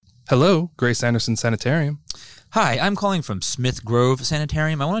Hello, Grace Anderson Sanitarium. Hi, I'm calling from Smith Grove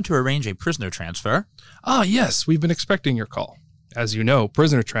Sanitarium. I wanted to arrange a prisoner transfer. Ah, yes, we've been expecting your call. As you know,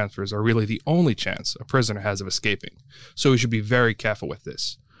 prisoner transfers are really the only chance a prisoner has of escaping, so we should be very careful with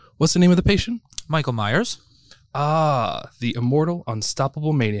this. What's the name of the patient? Michael Myers. Ah, the immortal,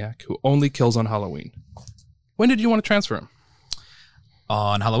 unstoppable maniac who only kills on Halloween. When did you want to transfer him?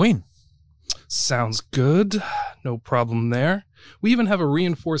 On Halloween. Sounds good. No problem there. We even have a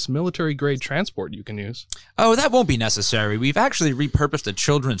reinforced military-grade transport you can use. Oh, that won't be necessary. We've actually repurposed a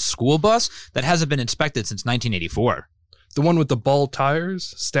children's school bus that hasn't been inspected since 1984. The one with the ball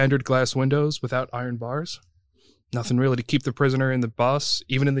tires, standard glass windows without iron bars? Nothing really to keep the prisoner in the bus,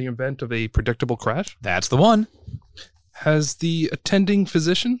 even in the event of a predictable crash? That's the one. Has the attending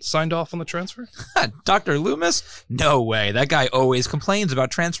physician signed off on the transfer? Dr. Loomis? No way. That guy always complains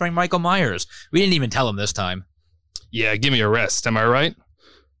about transferring Michael Myers. We didn't even tell him this time. Yeah, give me a rest, am I right?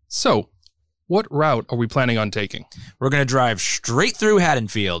 So, what route are we planning on taking? We're going to drive straight through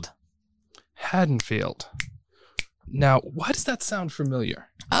Haddonfield. Haddonfield. Now, why does that sound familiar?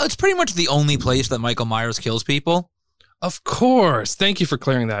 It's pretty much the only place that Michael Myers kills people. Of course. Thank you for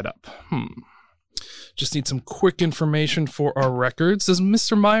clearing that up. Just need some quick information for our records. Does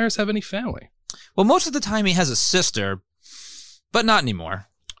Mr. Myers have any family? Well, most of the time he has a sister, but not anymore.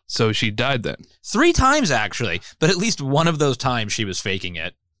 So she died then? 3 times, actually, but at least one of those times she was faking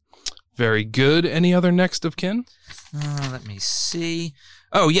it. Very good. Any other next of kin? Let me see.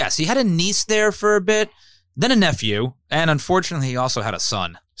 Oh, yes, he had a niece there for a bit, then a nephew, and unfortunately he also had a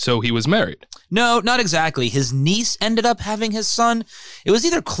son. So he was married? No, not exactly. His niece ended up having his son. It was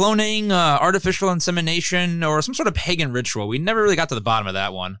either cloning, artificial insemination, or some sort of pagan ritual. We never really got to the bottom of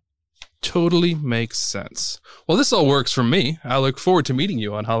that one. Totally makes sense. Well, this all works for me. I look forward to meeting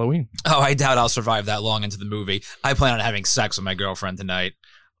you on Halloween. Oh, I doubt I'll survive that long into the movie. I plan on having sex with my girlfriend tonight.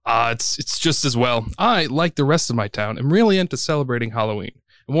 It's just as well. I, like the rest of my town, am really into celebrating Halloween.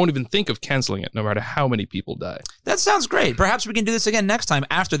 I won't even think of canceling it, no matter how many people die. That sounds great. Perhaps we can do this again next time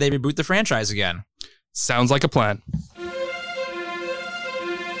after they reboot the franchise again. Sounds like a plan.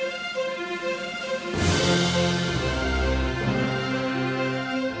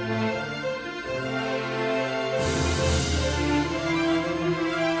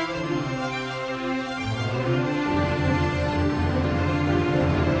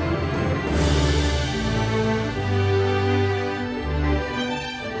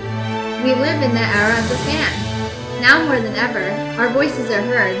 We live in the era of the fan. Now more than ever, our voices are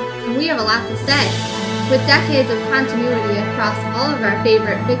heard, and we have a lot to say. With decades of continuity across all of our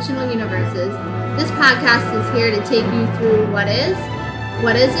favorite fictional universes, this podcast is here to take you through what is,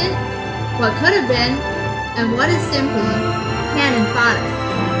 what isn't, what could have been, and what is simply canon fodder.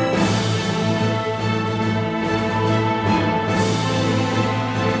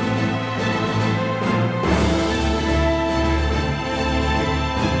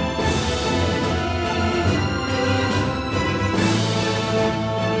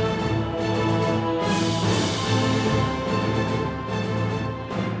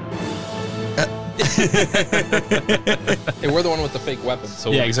 Hey, we're the one with the fake weapons.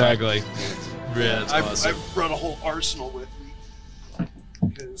 So Yeah, exactly. Yeah, that's awesome. I've brought a whole arsenal with me.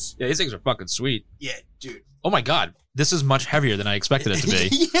 Because Yeah, these things are fucking sweet. yeah, dude. Oh my god, this is much heavier than I expected it to be.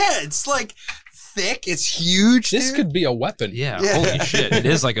 Yeah, it's like thick. It's huge. This dude. could be a weapon. Yeah, Yeah. holy shit. It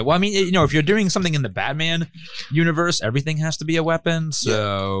is like a, well, I mean, you know, if you're doing something in the Batman universe, everything has to be a weapon,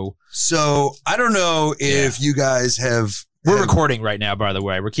 so... So I don't know if you guys have. We're recording right now, by the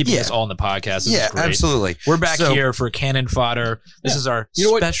way. We're keeping Yeah. this all in the podcast. This Yeah, is great. absolutely. We're back So- here for Cannon Fodder. This is our You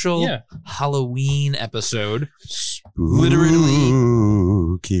know what? special Yeah. Halloween episode. Literally.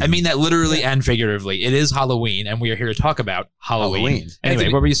 I mean that literally and figuratively. It is Halloween, and we are here to talk about Halloween. Halloween. Anyway,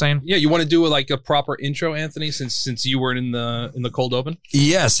 Anthony- what were you saying? Yeah, you want to do like a proper intro, Anthony, since you were in the cold open?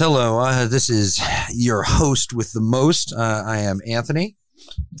 Yes, hello. This is your host with the most. I am Anthony.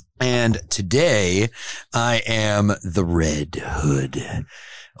 And today I am the Red Hood.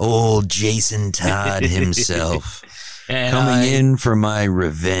 Old Jason Todd himself. And coming in for my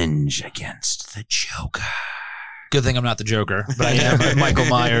revenge against the Joker. Good thing I'm not the Joker, but I am Michael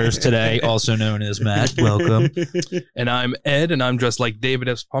Myers today, also known as Matt. Welcome. And I'm Ed, and I'm dressed like David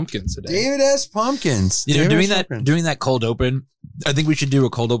S. Pumpkins today. David S. Pumpkins. You know, David doing S. that Pumpkins. doing that cold open, I think we should do a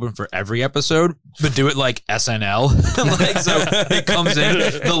cold open for every episode, but do it like SNL. Like, so it comes in,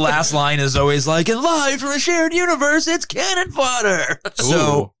 the last line is always like, and live from a shared universe, it's Cannon Fodder.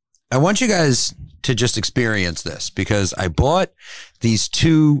 So I want you guys to just experience this because I bought these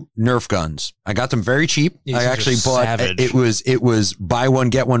 2 Nerf guns. I got them very cheap. These I are actually just bought savage. it was buy one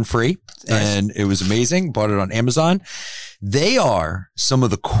get one free, and it was amazing. Bought it on Amazon. They are some of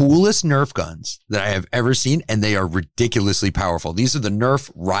the coolest Nerf guns that I have ever seen, and they are ridiculously powerful. These are the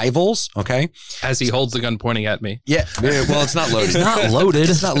Nerf Rivals. Okay, As he holds the gun pointing at me. yeah. Well, it's not loaded. It's not loaded.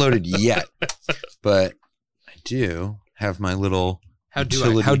 It's not loaded yet, but I do have my little. How do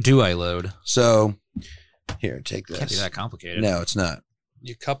utility. I load? So here, take this. Can't be that complicated. No, it's not.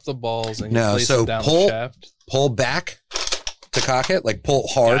 You cup the balls and you No, place so it down pull- the shaft. Pull back to cock it, like pull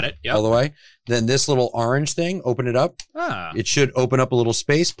hard Got it, yep. all the way. Then this little orange thing, open it up. Ah. It should open up a little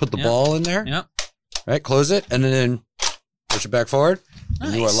space. Put the Yep. ball in there. Yep. Right, close it, and then push it back forward.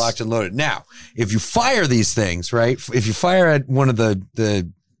 And you are Nice. locked and loaded. Now, if you fire these things, right? If you fire at one of the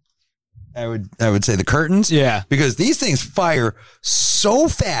I would say the curtains. Yeah. Because these things fire so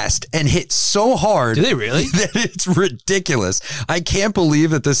fast and hit so hard. Do they really? That it's ridiculous. I can't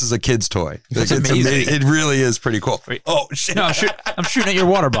believe that this is a kid's toy. That's It's amazing. It really is pretty cool. Wait. Oh shit! No, I'm shooting at your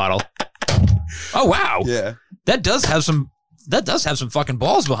water bottle. Oh wow. Yeah, That does have some fucking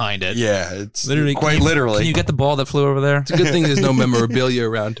balls behind it. yeah. It's Literally, quite can literally. you get the ball that flew over there? It's a good thing there's no memorabilia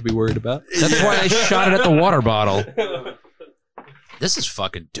around to be worried about. That's why I shot it at the water bottle. This is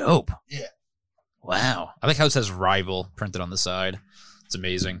fucking dope. Yeah. Wow. I like how it says rival printed on the side. It's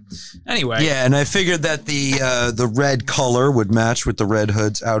amazing. Anyway. Yeah, and I figured that the red color would match with the Red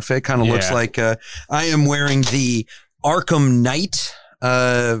Hood's outfit. Kind of looks Yeah. like I am wearing the Arkham Knight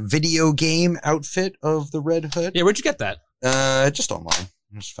video game outfit of the Red Hood. Yeah, where'd you get that? Just online.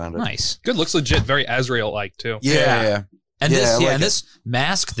 I just found it. Nice. Good, looks legit, very Azrael-like too. Yeah. And Yeah, this I like and it. this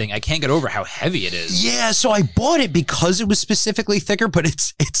mask thing, I can't get over how heavy it is. Yeah, so I bought it because it was specifically thicker, but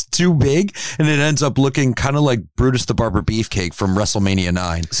it's too big, and it ends up looking kind of like Brutus the Barber Beefcake from WrestleMania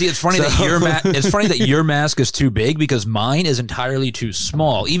 9. See, it's funny So- that your mask is too big because mine is entirely too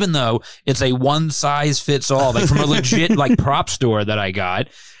small. Even though it's a one size fits all, like from a legit like prop store that I got.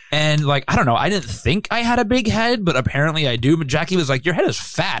 And like, I don't know, I didn't think I had a big head, but apparently I do. But Jackie was like, your head is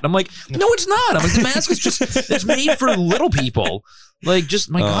fat. I'm like, no, it's not. I'm like, the mask is just, it's made for little people. Like,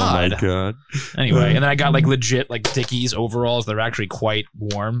 just, my God. God. Anyway, and then I got like legit like Dickies overalls. They're actually quite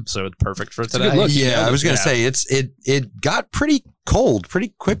warm, so it's perfect for a today. good look. Yeah, I was gonna Yeah. say it got pretty cold pretty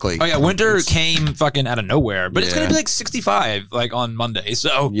quickly. Oh yeah, winter came fucking out of nowhere, but it's Yeah. gonna be like 65 like on Monday.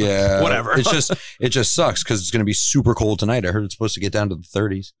 So Yeah, Whatever. it just sucks because it's gonna be super cold tonight. I heard it's supposed to get down to the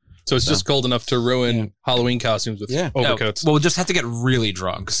 30s. So it's just cold enough to ruin Halloween costumes with Yeah. overcoats. No, we'll just have to get really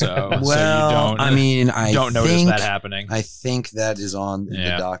drunk. So so you Well, don't. I mean, I don't notice think, that happening. I think that is on the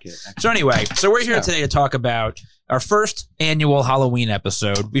Yeah. docket. So anyway, so we're here Yeah. today to talk about our first annual Halloween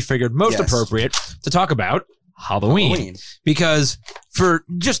episode. We figured most Yes. appropriate to talk about Halloween. Because for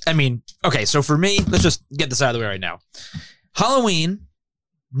just, I mean, okay, so for me, let's just get this out of the way right now. Halloween,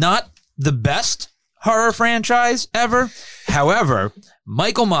 not the best horror franchise ever. However,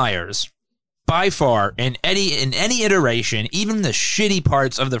 Michael Myers, by far, in any iteration, even the shitty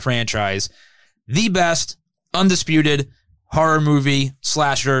parts of the franchise, the best, undisputed horror movie,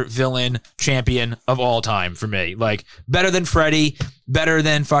 slasher, villain, champion of all time for me. Like, better than Freddy, better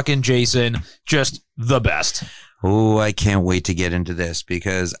than fucking Jason, just the best. Oh, I can't wait to get into this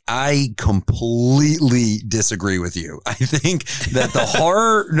because I completely disagree with you. I think that the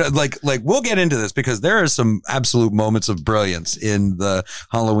horror, like we'll get into this because there are some absolute moments of brilliance in the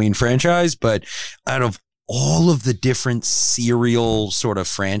Halloween franchise, but out of all of the different serial sort of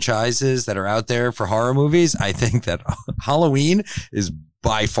franchises that are out there for horror movies, I think that Halloween is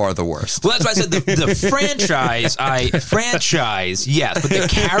by far the worst. Well, that's why I said the franchise, yes, but the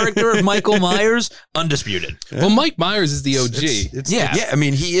character of Michael Myers, undisputed. Well, Mike Myers is the OG. Yeah. I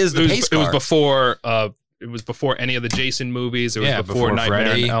mean, he is the pace it was car. before it was before any of the Jason movies. It was Yeah, before before Nightmare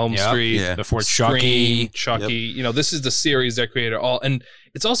Freddy. on Elm Yep. Street. Yeah. Before Scream, Chucky. Chucky. You know, this is the series that created all. And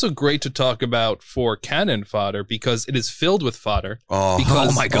it's also great to talk about for canon fodder because it is filled with fodder. Oh, Because-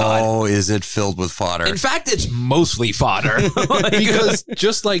 Oh my God. Oh, is it filled with fodder? In fact, it's mostly fodder. Because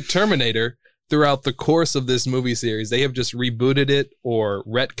just like Terminator, throughout the course of this movie series, they have just rebooted it or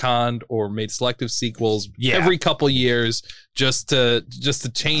retconned or made selective sequels Yeah. every couple years just to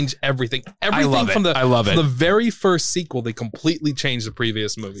change everything. Everything love it. from the I love it. from the very first sequel, they completely changed the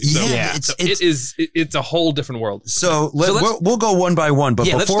previous movie. So, Yeah, so it's a whole different world. So, let's- we'll go one by one. But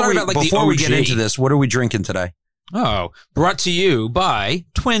Yeah, let's before start we about, like, the before we get OG. into this, what are we drinking today? Oh, brought to you by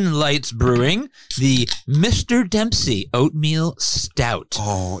Twin Lights Brewing, the Mr. Dempsey Oatmeal Stout.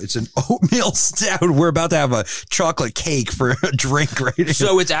 Oh, it's an oatmeal stout. We're about to have a chocolate cake for a drink right here.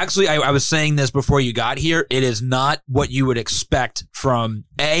 So it's actually, I was saying this before you got here, it is not what you would expect from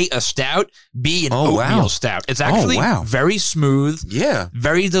A, a stout, B, an oatmeal stout. It's actually very smooth,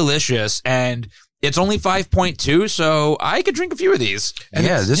 very delicious, and it's only 5.2, so I could drink a few of these. And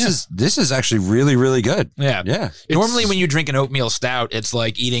this is actually really, really good. Yeah. Normally when you drink an oatmeal stout, it's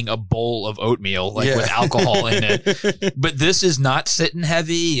like eating a bowl of oatmeal, like with alcohol in it. But this is not sitting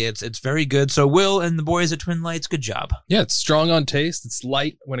heavy. It's very good. So Will and the boys at Twin Lights, good job. Yeah, it's strong on taste. It's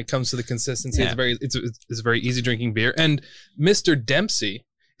light when it comes to the consistency. Yeah. It's a very easy drinking beer. And Mr. Dempsey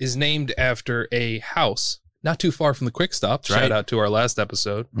is named after a house not too far from the Quick Stop. Right. Shout out to our last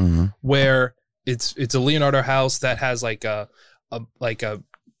episode, where it's a Leonardo house that has like a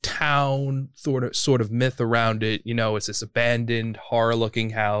town sort of myth around it. You know, it's this abandoned horror looking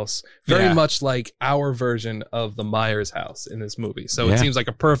house, very much like our version of the Myers house in this movie. So it seems like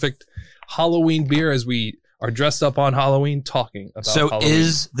a perfect Halloween beer as we are dressed up on Halloween talking about Halloween.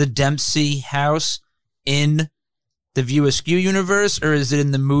 Is the Dempsey house in the View Askew universe, or is it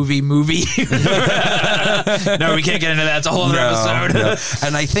in the movie universe? No, we can't get into that. It's a whole other episode. No.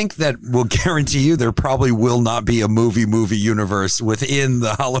 And I think that we'll guarantee you there probably will not be a movie universe within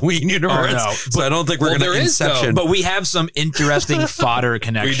the Halloween universe. Oh, no. So I don't think we're going to Inception. But we have some interesting fodder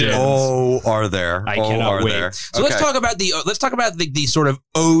connections. Oh, are there? I cannot wait. So let's talk about the sort of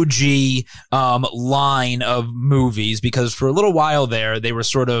OG line of movies, because for a little while there they were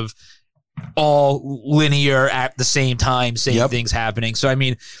sort of all linear at the same time, same things happening. So, I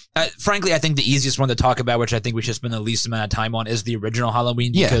mean, frankly, I think the easiest one to talk about, which I think we should spend the least amount of time on, is the original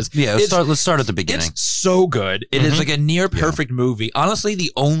Halloween. Because let's start at the beginning. It's so good. It is like a near perfect movie. Honestly,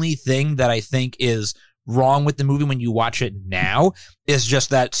 the only thing that I think is wrong with the movie when you watch it now is just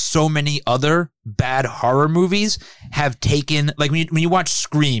that so many other bad horror movies have taken, like when you watch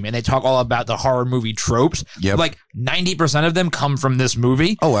Scream and they talk all about the horror movie tropes, like 90% of them come from this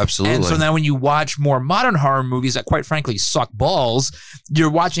movie. Oh, absolutely. And so now when you watch more modern horror movies that quite frankly suck balls,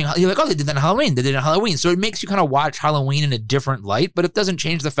 you're like, oh, they did that in Halloween. They did it in Halloween. So it makes you kind of watch Halloween in a different light, but it doesn't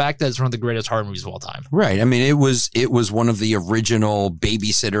change the fact that it's one of the greatest horror movies of all time. Right. I mean, it was one of the original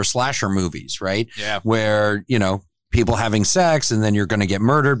babysitter slasher movies, right? Yeah. Where, you know, people having sex and then you're going to get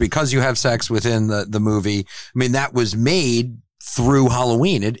murdered because you have sex within the movie. I mean, that was made through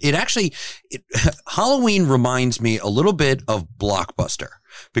Halloween. Halloween reminds me a little bit of Blockbuster,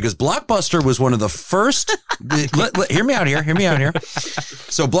 because Blockbuster was one of the first, hear me out here.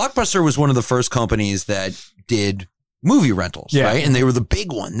 So Blockbuster was one of the first companies that did movie rentals, right? And they were the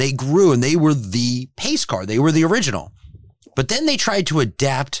big one. They grew and they were the pace car. They were the original. But then they tried to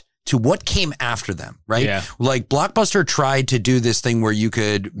adapt to what came after them, right? Yeah. Like Blockbuster tried to do this thing where you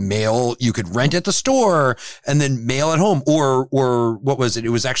could rent at the store and then mail at home, or what was it? It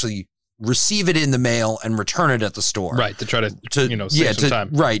was actually receive it in the mail and return it at the store. Right. To try to save some time.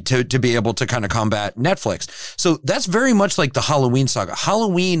 Right. To be able to kind of combat Netflix. So that's very much like the Halloween saga.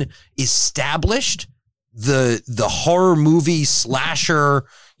 Halloween established the horror movie slasher,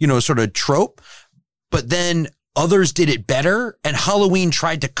 sort of trope, but then others did it better, and Halloween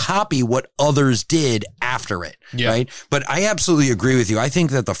tried to copy what others did after it, right? But I absolutely agree with you. I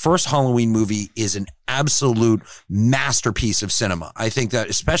think that the first Halloween movie is an absolute masterpiece of cinema. I think that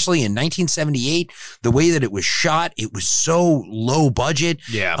especially in 1978, the way that it was shot, it was so low budget,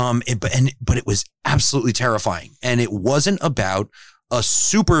 but it was absolutely terrifying. And it wasn't about a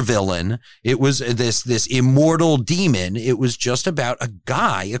supervillain. It was this immortal demon. It was just about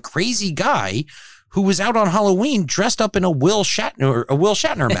a crazy guy who was out on Halloween dressed up in a Will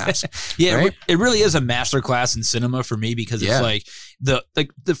Shatner mask. Right? It really is a masterclass in cinema for me, because it's like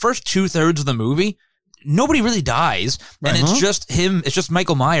the first 2/3 of the movie, nobody really dies, and it's just him. It's just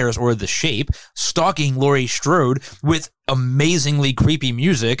Michael Myers, or the Shape, stalking Laurie Strode with amazingly creepy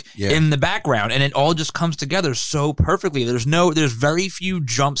music in the background, and it all just comes together so perfectly. There's very few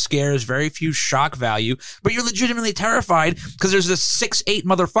jump scares, very few shock value, but you're legitimately terrified because there's this 6'8"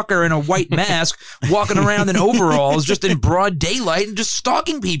 motherfucker in a white mask walking around in overalls just in broad daylight and just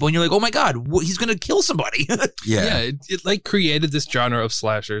stalking people, and you're like, oh my god, he's gonna kill somebody. It like created this genre of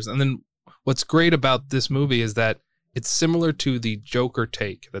slashers. And then what's great about this movie is that it's similar to the Joker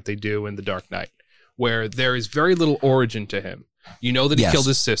take that they do in The Dark Knight, where there is very little origin to him. You know that he killed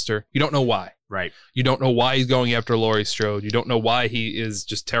his sister. You don't know why. Right. You don't know why he's going after Laurie Strode. You don't know why he is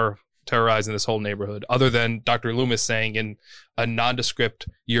just terrorizing this whole neighborhood, other than Dr. Loomis saying in a nondescript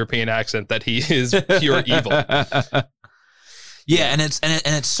European accent that he is pure evil. Yeah, and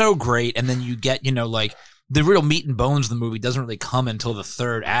it's so great. And then you get, the real meat and bones of the movie doesn't really come until the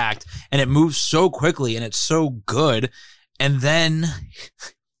third act, and it moves so quickly and it's so good. And then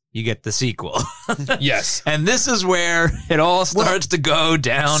you get the sequel. Yes. And this is where it all starts to go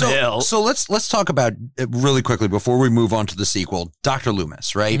downhill. So let's talk about it really quickly before we move on to the sequel, Dr.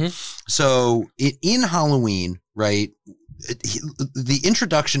 Loomis, right? Mm-hmm. So in Halloween, right, the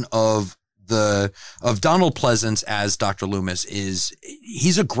introduction of Donald Pleasence as Dr. Loomis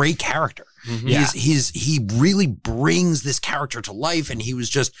he's a great character. Mm-hmm. Yeah. He really brings this character to life, and he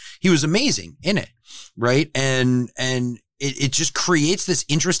was amazing in it, right? And it just creates this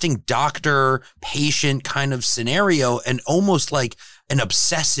interesting doctor-patient kind of scenario, and almost like an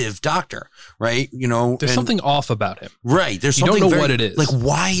obsessive doctor, right? You know, there's something off about him, right? There's you something don't know what it is. Like,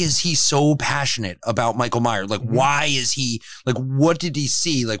 why is he so passionate about Michael Myers? Like, why is he like? What did he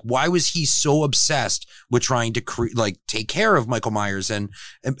see? Like, why was he so obsessed with trying to take care of Michael Myers? And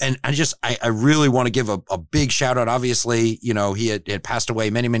I really want to give a big shout out. Obviously, you know, he had passed away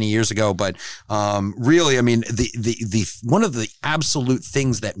many years ago, but really, I mean, the one of the absolute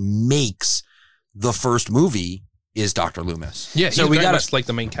things that makes the first movie is Dr. Loomis. Yeah, so we got to like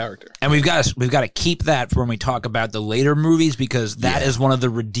the main character, and we've got to keep that for when we talk about the later movies, because that is one of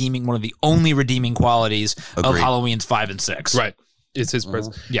the only redeeming qualities of Halloween's 5 and 6. Right, it's his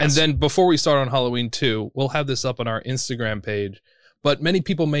presence. Yes. And then before we start on Halloween 2, we'll have this up on our Instagram page. But many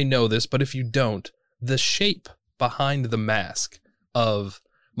people may know this, but if you don't, the shape behind the mask of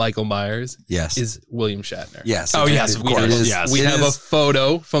Michael Myers is William Shatner. Yes. Oh, yes, of course. We have a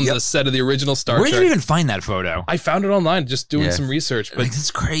photo from the set of the original Star Trek. Where did you even find that photo? I found it online just doing some research. But it's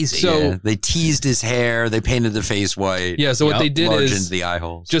crazy. So they teased his hair. They painted the face white. Yeah, so what they did is the eye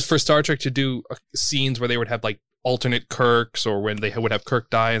holes. Just for Star Trek to do scenes where they would have like alternate Kirks, or when they would have Kirk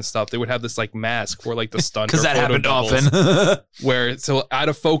die and stuff, they would have this like mask for like the stunt, because that happened often. Where so out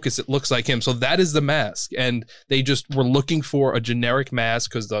of focus it looks like him. So that is the mask, and they just were looking for a generic mask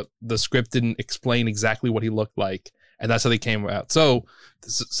because the script didn't explain exactly what he looked like, and that's how they came out. So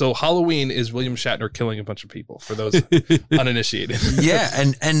Halloween is William Shatner killing a bunch of people, for those uninitiated. Yeah,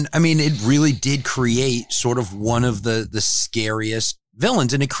 and I mean, it really did create sort of one of the scariest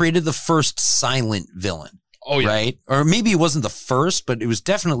villains, and it created the first silent villain. Oh, yeah. Right? Or maybe it wasn't the first, but it was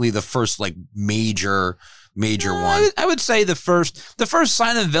definitely the first like major one. I would say the first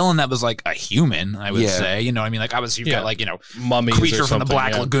silent villain that was like a human, I would say. You know, I mean, like obviously you've got like, you know, mummies, Creature from the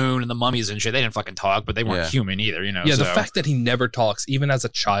Black Lagoon and the mummies and shit. They didn't fucking talk, but they weren't human either, you know. Yeah, the fact that he never talks, even as a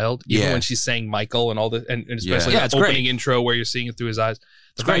child, even when she's saying Michael and all the, and especially the opening intro where you're seeing it through his eyes.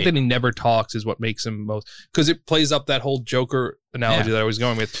 The fact that he never talks is what makes him most, because it plays up that whole Joker analogy that I was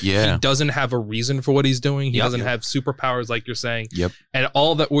going with. Yeah. He doesn't have a reason for what he's doing. He doesn't have superpowers like you're saying. Yep. And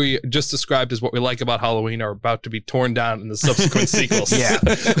all that we just described as what we like about Halloween are about to be torn down in the subsequent sequels. Yeah.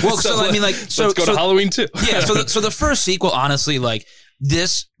 Well, so I mean, like, let's go to Halloween 2. Yeah. So the first sequel, honestly, like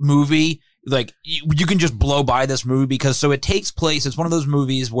this movie, like you can just blow by this movie, because it takes place, it's one of those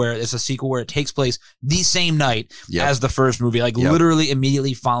movies where it's a sequel where it takes place the same night as the first movie, like literally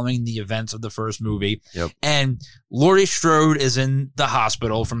immediately following the events of the first movie. Yep. And Laurie Strode is in the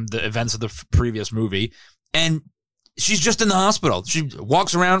hospital from the events of the previous movie, and she's just in the hospital. She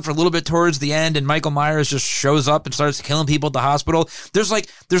walks around for a little bit towards the end, and Michael Myers just shows up and starts killing people at the hospital.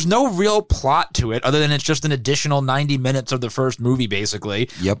 There's no real plot to it other than it's just an additional 90 minutes of the first movie, basically.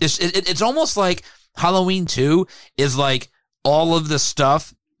 Yep. It's almost like Halloween 2 is like all of the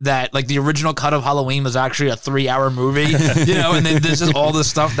stuff that, like, the original cut of Halloween was actually a 3-hour movie, you know, and then this is all the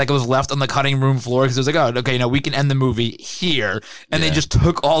stuff that was left on the cutting room floor, because it was like, oh, okay, we can end the movie here. And they just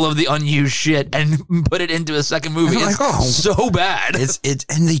took all of the unused shit and put it into a second movie. It's like, so bad.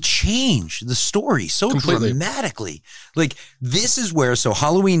 And they change the story so dramatically. Like, this is where, so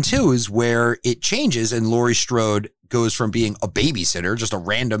Halloween 2 is where it changes, and Laurie Strode goes from being a babysitter, just a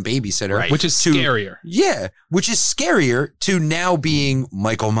random babysitter, which is scarier. Yeah, which is scarier, to now being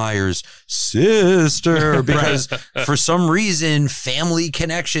Michael Myers' sister, because for some reason, family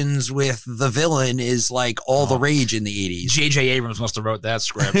connections with the villain is like all the rage in the 80s. J.J. Abrams must have wrote that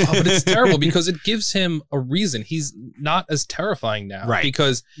script. But it's terrible because it gives him a reason. He's not as terrifying now,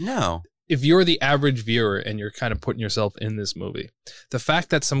 because if you're the average viewer and you're kind of putting yourself in this movie, the fact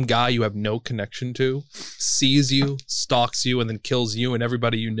that some guy you have no connection to sees you, stalks you, and then kills you and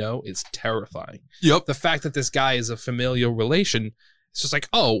everybody you know is terrifying. Yep. The fact that this guy is a familial relation, it's just like,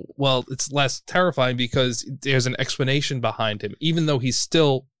 oh, well, it's less terrifying because there's an explanation behind him, even though he's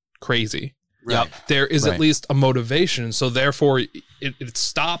still crazy. Yep. There is at least a motivation. So therefore it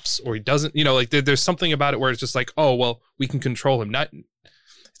stops, or he doesn't, you know, like there's something about it where it's just like, oh, well, we can control him.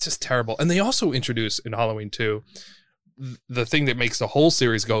 It's just terrible. And they also introduce in Halloween 2, the thing that makes the whole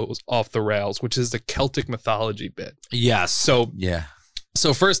series go off the rails, which is the Celtic mythology bit. Yes. So Yeah.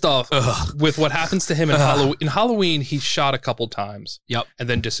 So first off, with what happens to him in Halloween, he's shot a couple times. Yep. And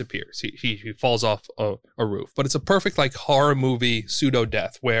then disappears. He falls off a roof. But it's a perfect like horror movie pseudo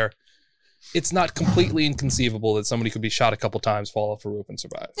death where it's not completely inconceivable that somebody could be shot a couple times, fall off a roof, and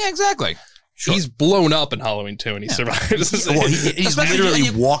survive. Yeah, exactly. Sure. He's blown up in Halloween 2 and he survives. Well, he's literally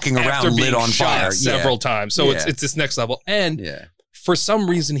walking around lit on fire several times. So it's this next level. And for some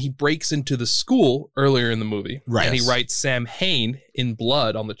reason, he breaks into the school earlier in the movie, right? And he writes Sam Hain in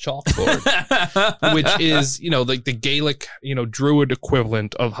blood on the chalkboard, which is, like the Gaelic, Druid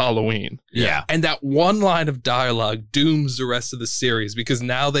equivalent of Halloween. Yeah. And that one line of dialogue dooms the rest of the series because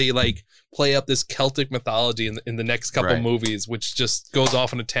now they play up this Celtic mythology in the next couple movies, which just goes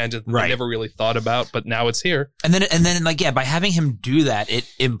off on a tangent that I never really thought about, but now it's here. And then by having him do that, it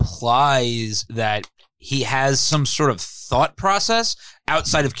implies that he has some sort of thought process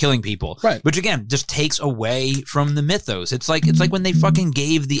outside of killing people, right? Which again just takes away from the mythos. It's like when they fucking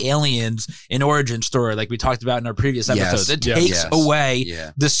gave the aliens an origin story, like we talked about in our previous episodes. It takes away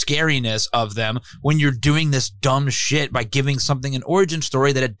the scariness of them when you're doing this dumb shit by giving something an origin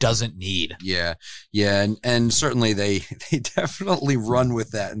story that it doesn't need. Yeah, and certainly they definitely run with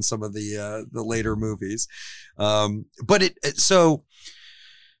that in some of the later movies, but so.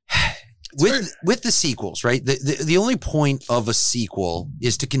 With the sequels, right? The only point of a sequel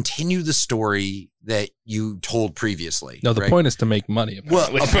is to continue the story that you told previously. No, the point is to make money.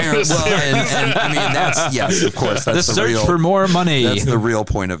 Apparently. And I mean that's yes, of course. That's the search for more money. That's the real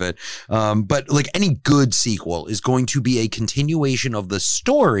point of it. But like any good sequel is going to be a continuation of the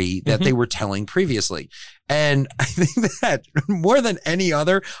story that they were telling previously. And I think that more than any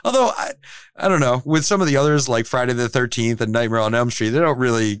other, although I don't know, with some of the others like Friday the 13th and Nightmare on Elm Street, they don't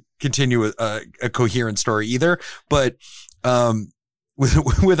really continue a coherent story either. But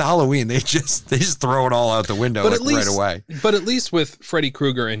with Halloween, they just throw it all out the window right away. But at least with Freddy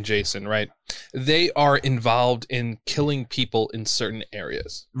Krueger and Jason, right? They are involved in killing people in certain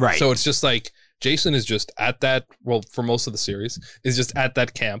areas. Right. So it's just like Jason is just at that, well, for most of the series, is just at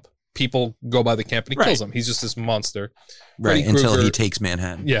that camp. People go by the camp and he kills them. He's just this monster. Right, until he takes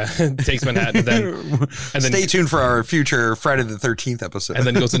Manhattan. Yeah, takes Manhattan. And then stay tuned for our future Friday the 13th episode. And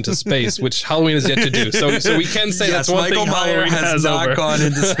then goes into space, which Halloween is yet to do. So we can say that's one Michael thing Myers has not over. gone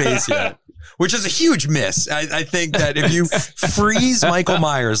into space yet. Which is a huge miss. I think that if you freeze Michael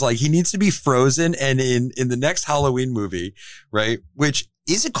Myers, like he needs to be frozen, and in the next Halloween movie, right? Which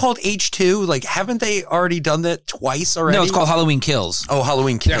is it called H2? Like, haven't they already done that twice already? No, it's called Halloween Kills. Oh,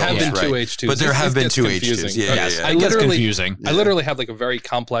 Halloween Kills. There have been two H2s. But there have been two H2s. Yeah. I literally have like a very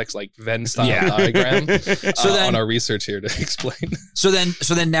complex like Venn style diagram on our research here to explain. So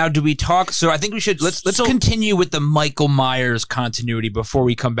then now do we talk? So I think we should let's continue with the Michael Myers continuity before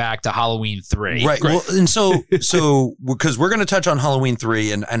we come back to Halloween 3. Right. Well, and so because we're going to touch on Halloween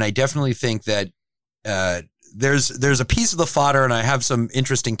 3, and I definitely think that there's a piece of the fodder, and I have some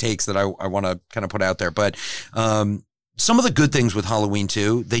interesting takes that I want to kind of put out there. But some of the good things with Halloween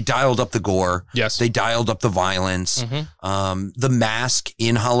 2, they dialed up the gore. Yes. They dialed up the violence. The mask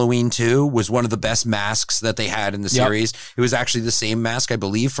in Halloween 2 was one of the best masks that they had in the series. It was actually the same mask, I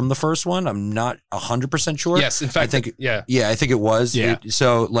believe, from the first one. I'm not 100% sure. Yes, in fact, I think I think it was. Yeah.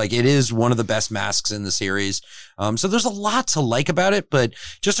 So like it is one of the best masks in the series. So there's a lot to like about it, but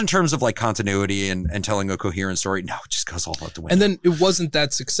just in terms of like continuity and telling a coherent story, no, it just goes all out the window. And then it wasn't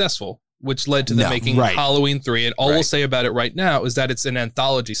that successful, which led to them making Halloween 3. And all we'll say about it right now is that it's an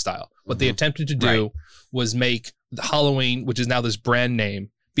anthology style. What they attempted to do was make the Halloween, which is now this brand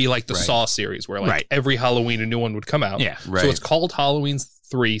name, be like the Saw series, where like every Halloween a new one would come out. Yeah. So it's called Halloween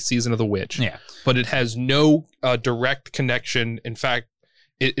 3, Season of the Witch. Yeah. But it has no direct connection. In fact,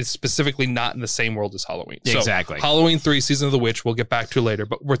 it's specifically not in the same world as Halloween. Exactly. So Halloween 3, Season of the Witch, we'll get back to later,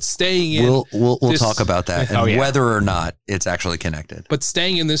 but we're staying in. We'll talk about that and whether or not it's actually connected. But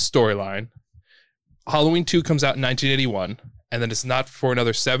staying in this storyline, Halloween 2 comes out in 1981, and then it's not for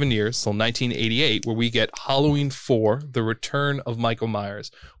another 7 years till 1988, where we get Halloween 4, The Return of Michael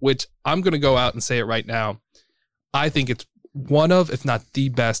Myers, which I'm going to go out and say it right now. I think it's one of, if not the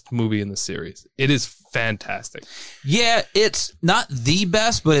best movie in the series. It is fantastic. Yeah, it's not the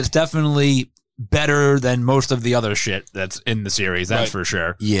best, but it's definitely better than most of the other shit that's in the series. That's for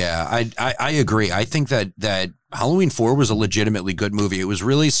sure. Yeah, I agree. I think that Halloween 4 was a legitimately good movie. It was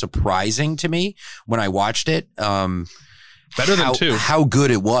really surprising to me when I watched it. Better than 2. How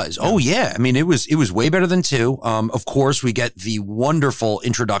good it was. Oh yeah. I mean, it was way better than 2. Of course, we get the wonderful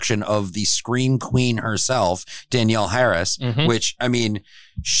introduction of the Scream Queen herself, Danielle Harris, which, I mean,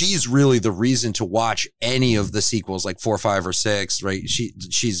 she's really the reason to watch any of the sequels, like 4, 5, or 6, right?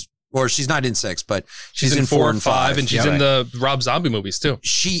 She's not in 6, but she's in 4 and 5. And she's in the Rob Zombie movies too.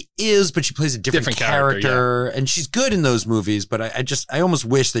 She is, but she plays a different character, and she's good in those movies, but I almost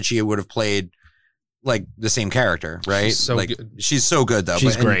wish that she would have played like the same character, right? She's so good. She's so good though.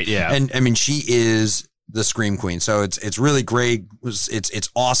 She's great, yeah. And I mean, she is the Scream Queen, so it's really great. It's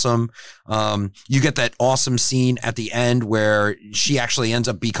awesome. You get that awesome scene at the end where she actually ends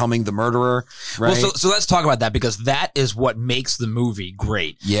up becoming the murderer, right? Well, so let's talk about that, because that is what makes the movie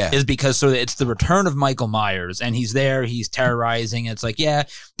great. Yeah, is because it's the return of Michael Myers, and he's there, he's terrorizing. It's like, yeah,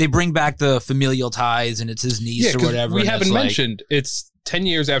 they bring back the familial ties, and it's his niece or whatever. We haven't mentioned it's 10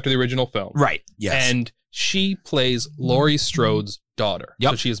 years after the original film. Right. Yes. And she plays Laurie Strode's daughter.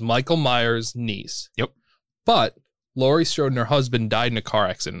 Yep. So she is Michael Myers' niece. Yep. But Laurie Strode and her husband died in a car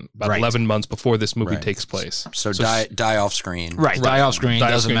accident about 11 months before this movie takes place. So die off screen. Right. Die off screen.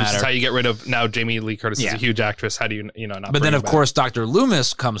 Doesn't matter. This is how you get rid of, now Jamie Lee Curtis is a huge actress. How do you not? But then of course Dr.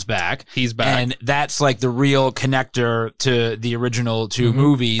 Loomis comes back. He's back. And that's like the real connector to the original 2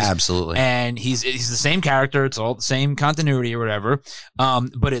 movies. Absolutely. And he's the same character. It's all the same continuity or whatever.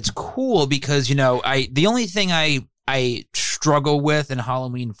 But it's cool because, the only thing I struggle with in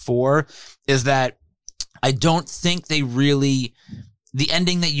Halloween 4 is that I don't think they really, the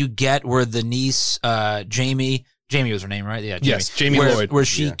ending that you get where the niece, Jamie was her name, right? Yeah, Jamie. Yes, Jamie Lloyd. Where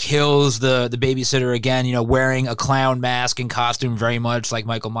she kills the babysitter again, wearing a clown mask and costume very much like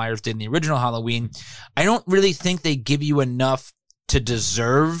Michael Myers did in the original Halloween. I don't really think they give you enough to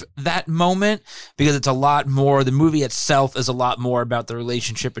deserve that moment, because it's a lot more, the movie itself is a lot more about the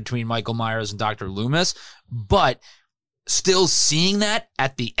relationship between Michael Myers and Dr. Loomis, but still seeing that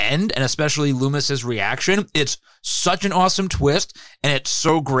at the end, and especially Loomis's reaction, it's such an awesome twist, and it's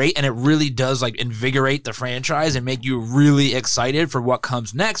so great, and it really does like invigorate the franchise and make you really excited for what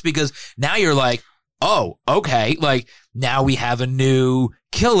comes next, because now you're like, oh, okay, like now we have a new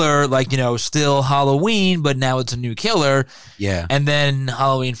killer, like, still Halloween, but now it's a new killer. Yeah. And then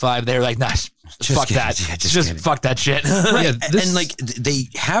Halloween 5, they're like, nah, fuck that. Yeah, just fuck that shit. Right. And like they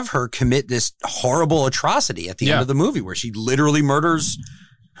have her commit this horrible atrocity at the end of the movie where she literally murders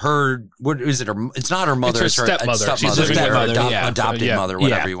her, what is it? It's not her mother. It's her stepmother. She's her stepmother, adopted mother,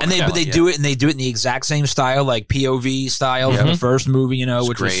 whatever you want to call it. But they do it, and they do it in the exact same style, like POV style from the first movie,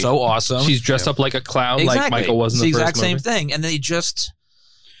 which was so awesome. She's dressed up like a clown, like Michael was in the first movie. It's the exact same thing, and they just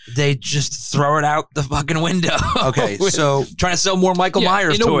throw it out the fucking window. Okay, so trying to sell more Michael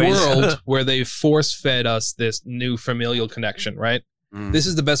Myers toys. In a world where they force-fed us this new familial connection, right? This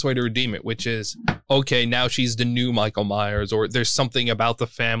is the best way to redeem it, which is, okay, now she's the new Michael Myers, or there's something about the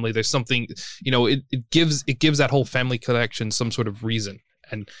family. There's something, it gives that whole family connection some sort of reason.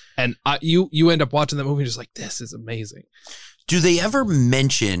 And you end up watching that movie just like, this is amazing. Do they ever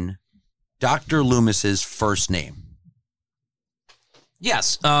mention Dr. Loomis's first name?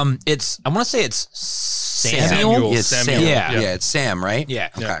 Yes. I want to say it's Samuel. It's Samuel. Yeah, it's Sam, right?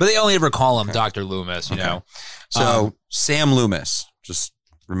 Yeah. Okay. But they only ever call him Dr. Loomis, So Sam Loomis, just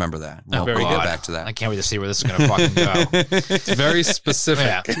remember that. We'll get back to that. I can't wait to see where this is going to fucking go. It's very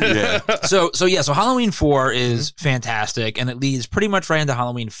specific. So Halloween 4 is fantastic, and it leads pretty much right into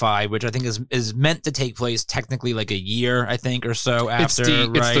Halloween 5, which I think is meant to take place technically like a year, I think, or so after. It's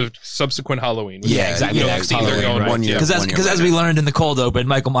the subsequent Halloween. Yeah, exactly. Next Halloween, 1 year. Because as we learned in the cold open,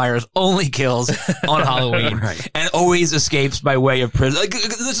 Michael Myers only kills on Halloween and always escapes by way of prison. Like,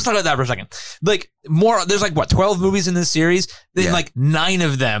 let's just talk about that for a second. Like, there's 12 movies in this series. Then 9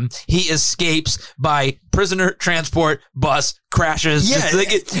 of them he escapes by prisoner transport bus crashes. Yeah, and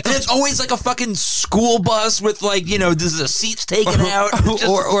it's always like a fucking school bus with the seats taken out,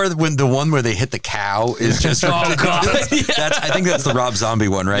 or when the one where they hit the cow is just oh god. I think that's the Rob Zombie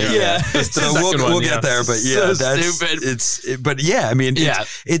one, right? Yeah. So we'll get there, but so that's stupid. But I mean,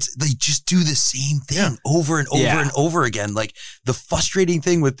 it's they just do the same thing over and over and over again. Like the frustrating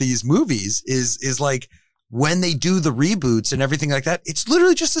thing with these movies is like, when they do the reboots and everything like that, it's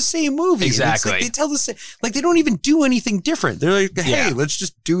literally just the same movie. Exactly. It's like they tell the same, like they don't even do anything different. They're like, hey, let's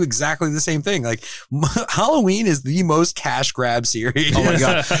just do exactly the same thing. Like Halloween is the most cash grab series. Oh my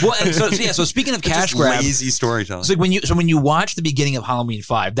god. Well, and so speaking of cash grab, lazy storytelling. So when you watch the beginning of Halloween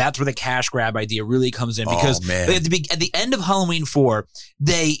 5, that's where the cash grab idea really comes in, because at the end of Halloween 4,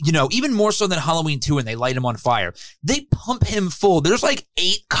 they, even more so than Halloween 2 when they light him on fire, they pump him full. There's like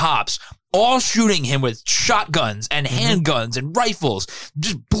 8 cops all shooting him with shotguns and handguns and rifles,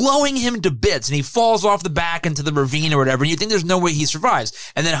 just blowing him to bits, and he falls off the back into the ravine or whatever, and you think there's no way he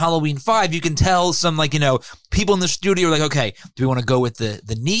survives. And then Halloween 5, you can tell some, like, you know, people in the studio are like, okay, do we want to go with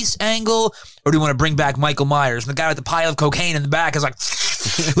the niece angle, or do we want to bring back Michael Myers? And the guy with the pile of cocaine in the back is like,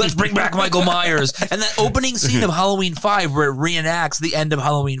 let's bring back Michael Myers. And that opening scene of Halloween 5 where it reenacts the end of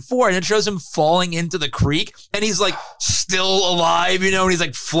Halloween 4, and it shows him falling into the creek, and he's like still alive, you know, and he's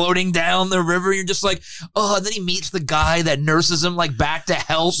like floating down the river. You're just like, oh, and then he meets the guy that nurses him like back to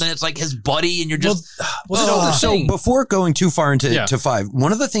health, and it's like his buddy, and you're just so before going too far into to 5,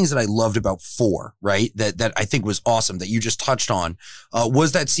 one of the things that I loved about 4, right, that I think was awesome that you just touched on,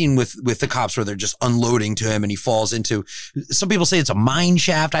 was that scene with the cops where they're just unloading to him and he falls into, some people say it's a mine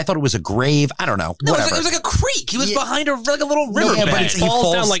shaft. I thought it was a grave. I don't know. No, whatever. it was like a creek. He was behind a little river. Yeah, but bank. he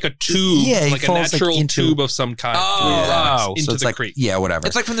falls down like a tube, like a natural tube of some kind. Into so it's the like, creek. Yeah, whatever.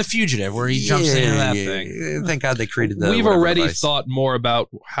 It's like from The Fugitive where he jumps into that thing. Thank God they created that. We've already thought more about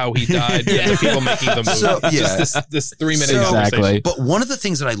how he died than the people making the movie. So, Just this 3-minute conversation. But one of the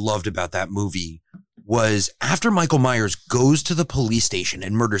things that I loved about that movie was after Michael Myers goes to the police station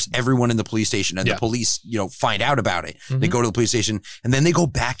and murders everyone in the police station, and the police, you know, find out about it. They go to the police station and then they go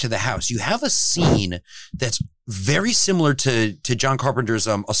back to the house. You have a scene that's very similar to John Carpenter's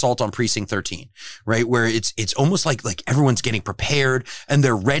Assault on Precinct 13, right? Where it's almost like everyone's getting prepared and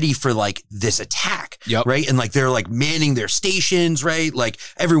they're ready for like this attack, right? And like they're like manning their stations, right? Like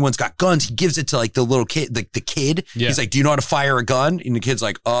everyone's got guns. He gives it to like the little kid, the kid. He's like, "Do you know how to fire a gun?" And the kid's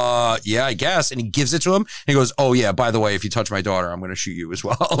like, yeah, I guess." And he gives it to him. And he goes, "Oh yeah, by the way, if you touch my daughter, I'm going to shoot you as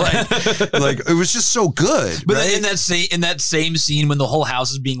well." like it was just so good. But right? in that same scene when the whole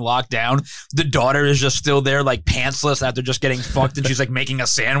house is being locked down, the daughter is just still there, like pantsless after just getting fucked, and she's like making a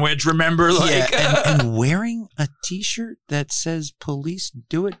sandwich. Remember, like, and wearing a T-shirt that says "Police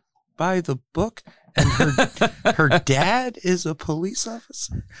do it by the book," and her dad is a police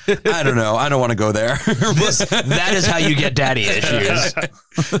officer. I don't know. I don't want to go there. That is how you get daddy issues.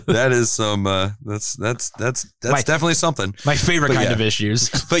 That is some. That's definitely something. My favorite kind of issues.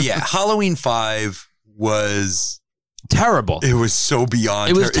 But yeah, Halloween 5 was terrible. It was so beyond.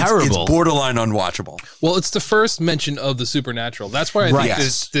 It was terrible. It's borderline unwatchable. Well, it's the first mention of the supernatural. That's why I think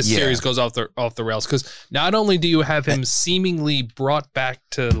this series goes off the rails, because not only do you have him seemingly brought back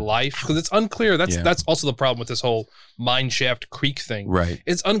to life, because it's unclear. That's also the problem with this whole mineshaft creek thing. Right.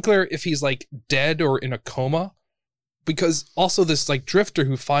 It's unclear if he's like dead or in a coma, because also this like drifter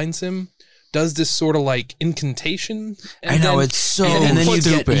who finds him does this sort of like incantation. I know, it's so and then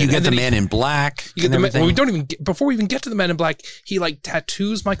stupid. You get the Man in Black. You get the before we even get to the Man in Black, he like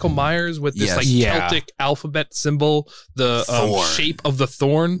tattoos Michael Myers with this Celtic alphabet symbol, the shape of the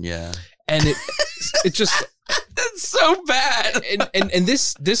thorn. Yeah, and it just. It's so bad. And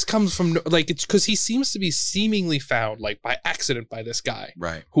this comes from like, it's because he seems to be seemingly found like by accident by this guy,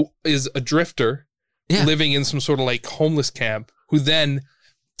 right? Who is a drifter living in some sort of like homeless camp, who then,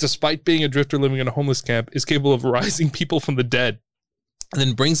 despite being a drifter living in a homeless camp, is capable of rising people from the dead, and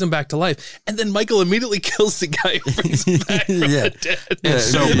then brings them back to life. And then Michael immediately kills the guy who brings him back from the dead. It's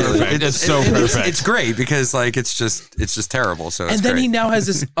so perfect. It's so perfect. It's great because like it's just terrible. So and then he now has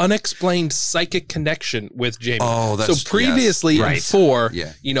this unexplained psychic connection with Jamie. Oh, that's so previously in 4,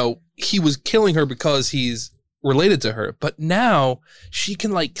 yeah, you know, he was killing her because he's related to her, but now she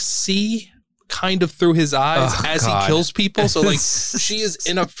can like see kind of through his eyes as he kills people. So like she is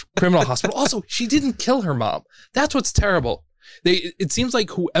in a criminal hospital. Also, she didn't kill her mom. That's what's terrible. It seems like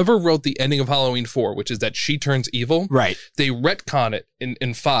whoever wrote the ending of Halloween 4, which is that she turns evil, right? They retcon it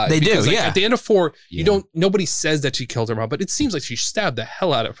in 5. They do, like, yeah. At the end of 4, nobody says that she killed her mom, but it seems like she stabbed the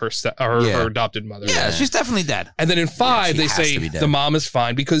hell out of her adopted mother. Yeah, she's definitely dead. And then in 5, they say the mom is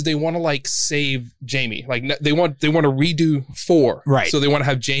fine because they want to like save Jamie. Like they want to redo 4, right? So they want to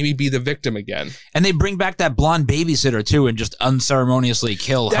have Jamie be the victim again. And they bring back that blonde babysitter too, and just unceremoniously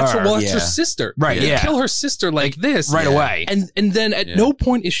kill her. That's her sister, right? They kill her sister like this right away. And then at no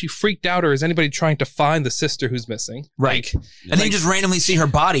point is she freaked out or is anybody trying to find the sister who's missing. Right. And then you just randomly see her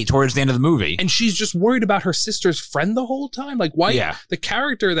body towards the end of the movie. And she's just worried about her sister's friend the whole time. Like, why? Yeah. The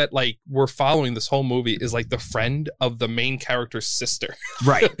character that like we're following this whole movie is like the friend of the main character's sister.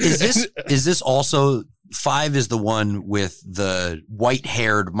 Right. Is this also 5 is the one with the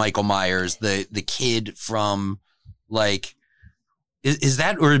white-haired Michael Myers, the kid from like is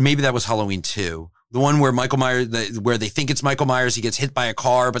that, or maybe that was Halloween 2? The one where Michael Myers, where they think it's Michael Myers, he gets hit by a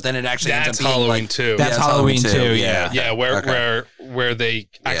car, but then it actually ends up being Halloween like 2. That's Halloween 2. Yeah, where they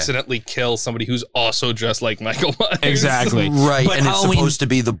accidentally kill somebody who's also dressed like Michael Myers. Exactly. Right. But and Halloween, it's supposed to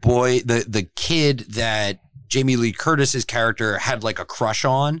be the boy, the kid that Jamie Lee Curtis's character had like a crush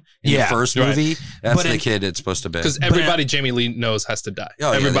on in the first movie. That's the kid it's supposed to be. Because everybody Jamie Lee knows has to die.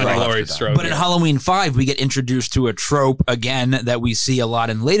 Oh, everybody Laurie Strode. But in Halloween 5, we get introduced to a trope again that we see a lot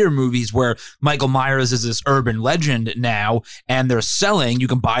in later movies where Michael Myers is this urban legend now, and they're selling, you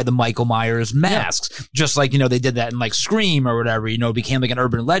can buy the Michael Myers masks. Just like, they did that in like Scream or whatever, it became like an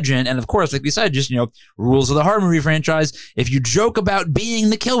urban legend. And of course, like we said, just, rules of the horror movie franchise. If you joke about being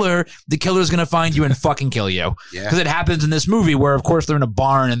the killer's going to find you and fucking kill you. Because it happens in this movie where, of course, they're in a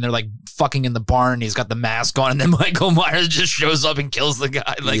barn and they're like fucking in the barn. And he's got the mask on, and then Michael Myers just shows up and kills the guy.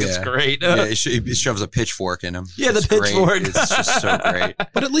 It's great. He shoves a pitchfork in him. Yeah, the pitchfork. It's just so great.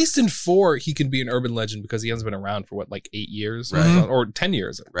 But at least in 4, he can be an urban legend because he hasn't been around for 8 years, or 10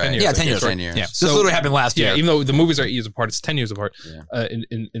 years. Right. 10 years, yeah, 10 years. 10 years. Yeah. So this literally happened last year. Yeah, even though the movies are 8 years apart, it's 10 years apart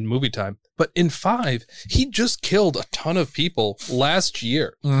in movie time. But in 5, he just killed a ton of people last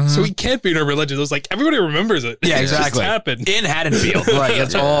year, so he can't be an urban legend. It was like everybody remembers it. Yeah, exactly. It just happened in Haddonfield. Like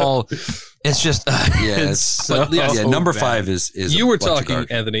it's all. It's just number 5 is you were talking,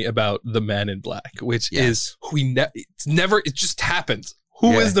 Anthony, about the Man in Black, which is it just happens.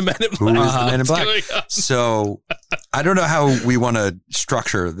 Who is the Man in Black? Who is the Man in Black? So I don't know how we want to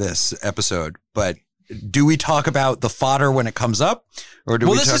structure this episode, but do we talk about the fodder when it comes up, or do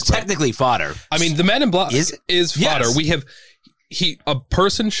we? Well, this is technically fodder. I mean, the Man in Black is fodder. Yes. We have. A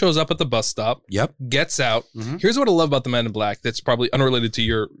person shows up at the bus stop. Yep. Gets out. Here's what I love about the Man in Black. That's probably unrelated to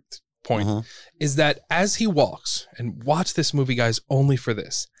your point. Is that as he walks, and watch this movie, guys, only for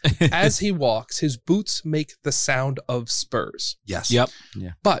this. As he walks, his boots make the sound of spurs. Yes. Yep.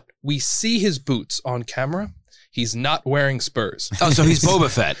 Yeah. But we see his boots on camera. He's not wearing spurs. Oh, so he's Boba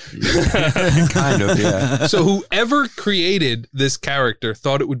Fett. Kind of, yeah. So whoever created this character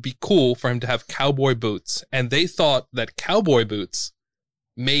thought it would be cool for him to have cowboy boots. And they thought that cowboy boots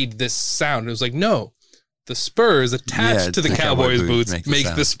made this sound. It was like, no, the spurs attached to the cowboy's boots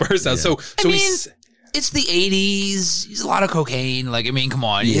make the spurs sound. Yeah. So it's the 80s. There's a lot of cocaine. Come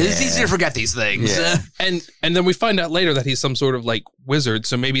on. Yeah. It's easy to forget these things. Yeah. And then we find out later that he's some sort of wizard.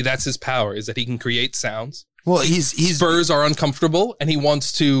 So maybe that's his power, is that he can create sounds. Well, he's spurs are uncomfortable, and he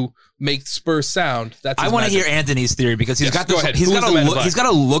wants to make spurs sound. I want to hear Anthony's theory because he's got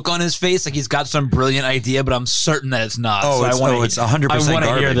a look on his face like he's got some brilliant idea, but I'm certain that it's not. It's 100% garbage. I want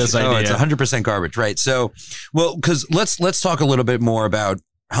to hear this idea. It's 100% garbage, right? So, because let's talk a little bit more about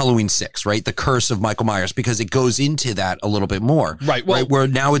Halloween 6, right? The Curse of Michael Myers, because it goes into that a little bit more, right? Well, where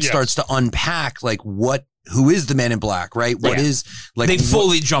now it starts to unpack who is the Man in Black, right? What is they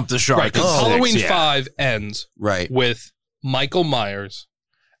fully jumped the shark. Right, Halloween 5 ends with Michael Myers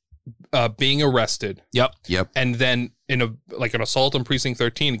being arrested. Yep. And then in an assault on Precinct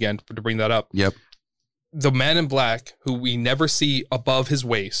 13 again, to bring that up. Yep. The Man in Black, who we never see above his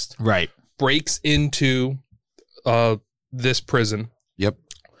waist, breaks into this prison. Yep.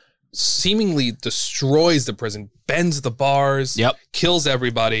 Seemingly destroys the prison, bends the bars, kills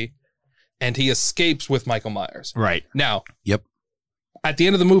everybody. And he escapes with Michael Myers. Right. Now, at the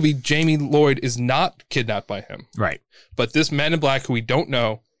end of the movie, Jamie Lloyd is not kidnapped by him. Right. But this Man in Black, who we don't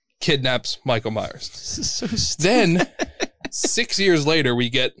know, kidnaps Michael Myers. This is so stupid. Then, 6 years later, we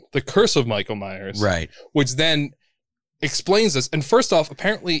get The Curse of Michael Myers. Right. Which then explains this. And first off,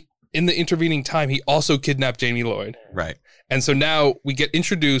 apparently, in the intervening time, he also kidnapped Jamie Lloyd. Right. And so now we get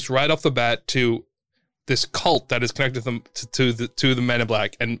introduced right off the bat to this cult that is connected to the Men in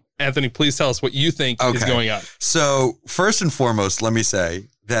Black. And Anthony, please tell us what you think is going on. So first and foremost, let me say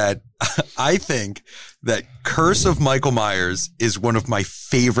that I think that Curse of Michael Myers is one of my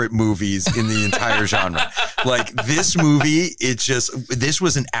favorite movies in the entire genre. This movie, this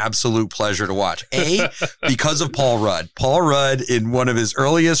was an absolute pleasure to watch. Because of Paul Rudd. Paul Rudd, in one of his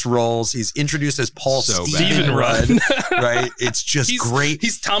earliest roles, he's introduced as Steven Rudd, right? It's just great.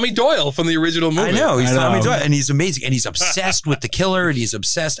 He's Tommy Doyle from the original movie. I know, he's Tommy Doyle, and he's amazing, and he's obsessed with the killer, and he's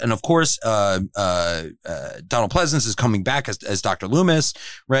obsessed, and of course, Donald Pleasence is coming back as Dr. Loomis,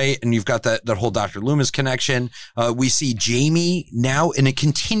 right? And you've got that whole Dr. Loomis connection. We see Jamie now, and it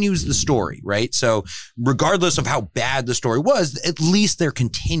continues the story, right? So regardless of how bad the story was, at least they're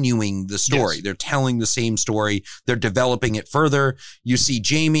continuing the story. Yes. They're telling the same story. They're developing it further. You see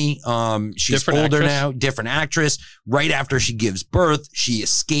Jamie, she's different older actress. now, different actress. Right after she gives birth, she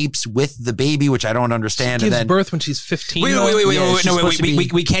escapes with the baby, which I don't understand. She gives birth when she's 15.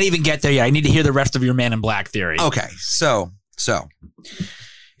 Wait. We can't even get there yet. I need to hear the rest of your Man in Black theory. Okay, so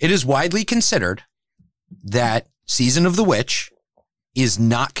it is widely considered that Season of the Witch is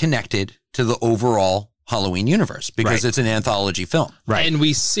not connected to the overall Halloween universe because it's an anthology film. Right. And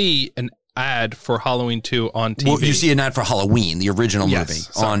we see an ad for Halloween 2 on TV. Well, you see an ad for Halloween, the original movie,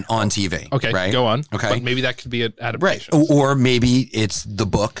 sorry. on TV. Okay, right? Go on. Okay. But maybe that could be an adaptation. Right. Or maybe it's the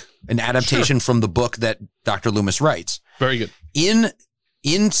book, an adaptation from the book that Dr. Loomis writes. Very good.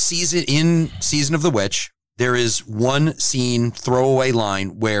 In Season of the Witch, there is one scene, throwaway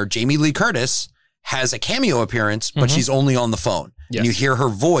line, where Jamie Lee Curtis has a cameo appearance, but she's only on the phone. Yes. And you hear her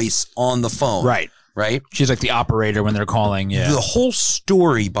voice on the phone. Right? She's like the operator when they're calling. Yeah. The whole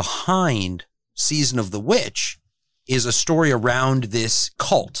story behind Season of the Witch is a story around this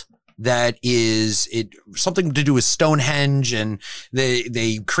cult that is something to do with Stonehenge, and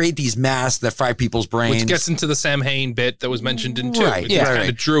they create these masks that fry people's brains. Which gets into the Sam Hain bit that was mentioned in 2. Right. It's kind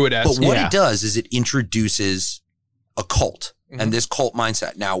of Druid-esque. But what it does is it introduces a cult and this cult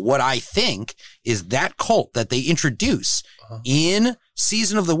mindset. Now, what I think is that cult that they introduce in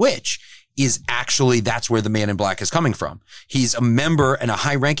Season of the Witch is actually, that's where the Man in Black is coming from. He's a member and a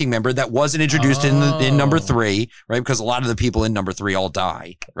high-ranking member that wasn't introduced in number 3, right? Because a lot of the people in number 3 all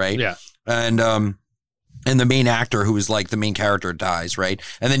die, right? Yeah. And the main actor, who is like the main character, dies, right?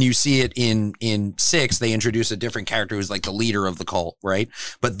 And then you see it in 6, they introduce a different character who's like the leader of the cult, right?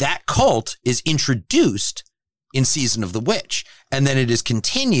 But that cult is introduced in Season of the Witch, and then it is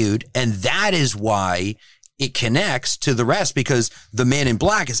continued, and that is why it connects to the rest, because the Man in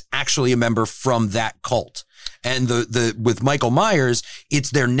Black is actually a member from that cult. And with Michael Myers,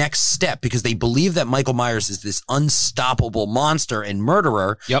 it's their next step, because they believe that Michael Myers is this unstoppable monster and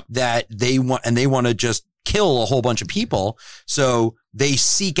murderer that they want to just kill a whole bunch of people. So they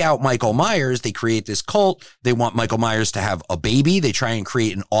seek out Michael Myers. They create this cult. They want Michael Myers to have a baby. They try and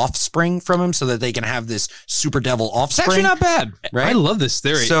create an offspring from him so that they can have this super devil offspring. It's actually not bad. Right? I love this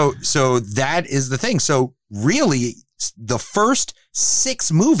theory. So that is the thing. So really, the first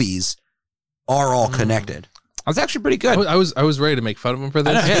 6 movies are all connected. That's actually pretty good. I was ready to make fun of him for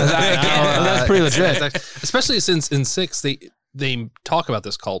this. That's pretty legit. Especially since in 6 they talk about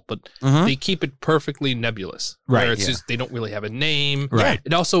this cult, but they keep it perfectly nebulous. Right. Where it's just, they don't really have a name. Right.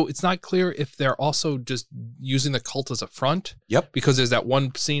 And also, it's not clear if they're also just using the cult as a front. Yep. Because there's that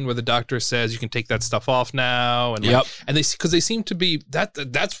one scene where the doctor says you can take that stuff off now, and and they seem to be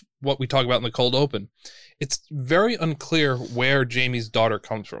that's what we talk about in the cold open. It's very unclear where Jamie's daughter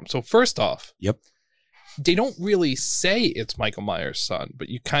comes from. So first off, they don't really say it's Michael Myers' son, but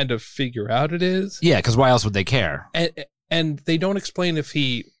you kind of figure out it is. Yeah, because why else would they care? And they don't explain if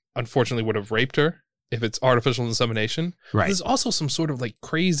he, unfortunately, would have raped her, if it's artificial insemination. Right. There's also some sort of like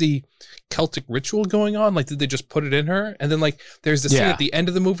crazy Celtic ritual going on. Like, did they just put it in her? And then like, there's the scene at the end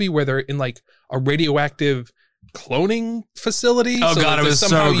of the movie where they're in like a radioactive cloning facility. Oh God, it was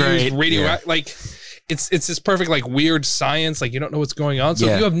so great. Like, it's this perfect like weird science. Like, you don't know what's going on, so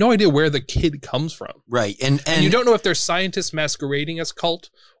you have no idea where the kid comes from. Right, and you don't know if they're scientists masquerading as cult,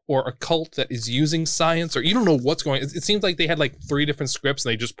 or a cult that is using science, or you don't know what's going on. It seems like they had like 3 different scripts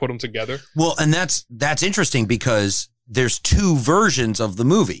and they just put them together. Well, and that's interesting, because there's 2 versions of the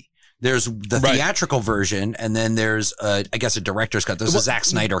movie. There's the theatrical version, and then there's I guess a director's cut. There's a Zack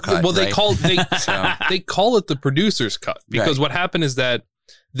Snyder cut. Well, they call it the producer's cut, because what happened is that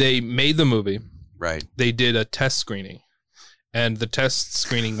they made the movie. Right. They did a test screening, and the test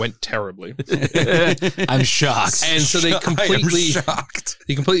screening went terribly. I'm shocked. And so they completely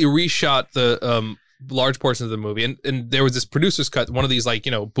reshot the large portions of the movie, and there was this producer's cut, one of these like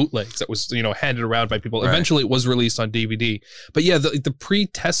bootlegs that was handed around by people. Right. Eventually, it was released on DVD. But yeah, the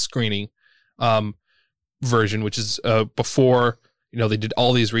pre-test screening version, which is before they did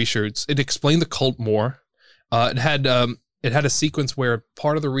all these reshoots, it explained the cult more. It had a sequence where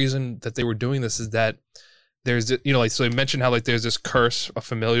part of the reason that they were doing this is that there's so they mentioned how like there's this curse, a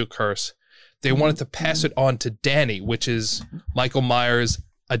familial curse. They wanted to pass it on to Danny, which is Michael Myers'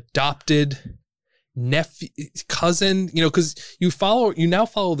 adopted nephew, cousin, because you now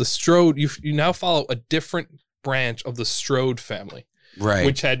follow the Strode, you now follow a different branch of the Strode family, right,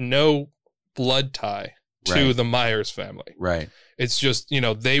 which had no blood tie to the Myers family. Right. It's just,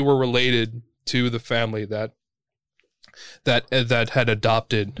 they were related to the family that had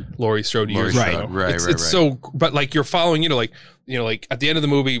adopted Laurie Strode years ago. Right. It's so, but like you're following, like at the end of the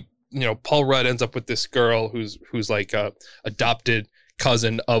movie, Paul Rudd ends up with this girl who's like a adopted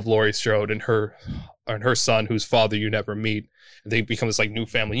cousin of Laurie Strode and her son, whose father you never meet. They become this like new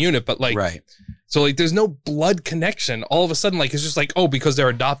family unit, but like, so like there's no blood connection. All of a sudden, like it's just like, oh, because they're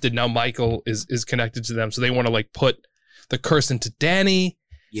adopted now, Michael is connected to them, so they want to like put the curse into Danny.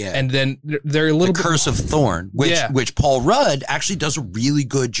 Yeah. And then they're a little the Curse of Thorn, which Paul Rudd actually does a really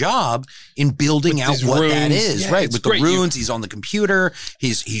good job in building out what runes. That is, right? With the runes, he's on the computer,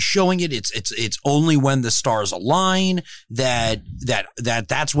 he's showing it. It's only when the stars align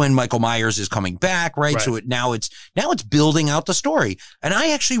that's when Michael Myers is coming back, right? So now it's building out the story, and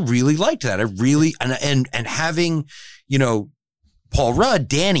I actually really liked that. I really and having, you know, Paul Rudd,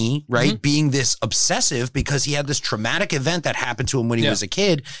 Danny, right, being this obsessive because he had this traumatic event that happened to him when he was a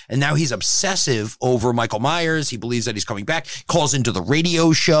kid, and now he's obsessive over Michael Myers. He believes that he's coming back, calls into the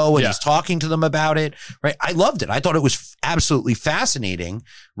radio show, and he's talking to them about it, right? I loved it. I thought it was absolutely fascinating,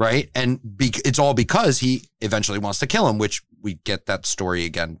 right? And it's all because he eventually wants to kill him, which we get that story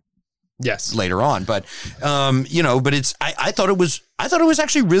again later on. But, you know, but I thought it was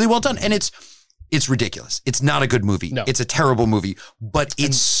actually really well done, and it's ridiculous. It's not a good movie. No. It's a terrible movie, but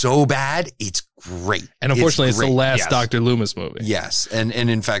it's so bad. It's great. And unfortunately, it's the last Dr. Loomis movie. Yes. And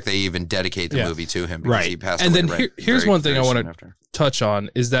in fact, they even dedicate the movie to him because he passed away. And then here's one thing I want to touch on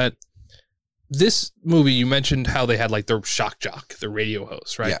is that this movie, you mentioned how they had like their shock jock, the radio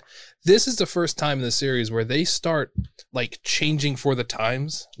host, right? Yeah. This is the first time in the series where they start like changing for the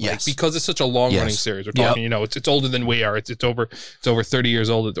times, like, because it's such a long running series. We're talking, you know, it's older than we are. It's over 30 years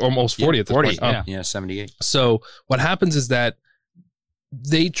old. It's almost 40 at this point. 78. So what happens is that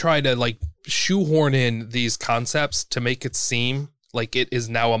they try to like shoehorn in these concepts to make it seem like it is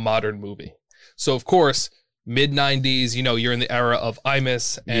now a modern movie. So of course, mid-90s, you know, you're in the era of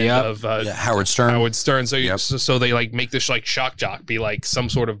Imus and of Howard Stern. So so they like make this like shock jock be like some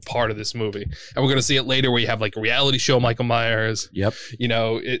sort of part of this movie, and we're gonna see it later where you have like a reality show Michael Myers. You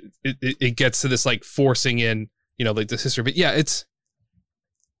know, it gets to this like forcing in, you know, like this history. But yeah,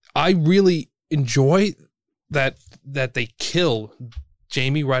 I really enjoy that they kill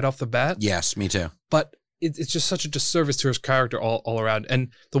Jamie right off the bat. Yes, me too. But it's just such a disservice to her character all around. And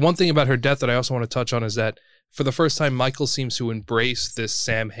the one thing about her death that I also want to touch on is that for the first time, Michael seems to embrace this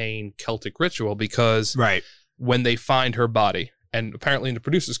Samhain Celtic ritual because when they find her body, and apparently in the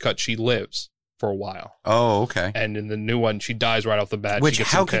producer's cut, she lives for a while. Oh, okay. And in the new one, she dies right off the bat. Which, she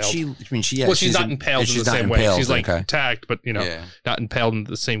gets how impaled. could she? I mean, she's not impaled in the same way. She's like attacked, but you know, not impaled in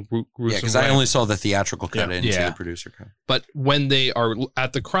the same gruesome way. Yeah, because I only saw the theatrical cut into the producer cut. But when they are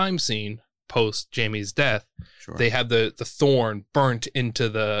at the crime scene post Jamie's death, they have the thorn burnt into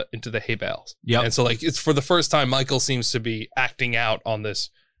the hay bales. And so like it's for the first time Michael seems to be acting out on this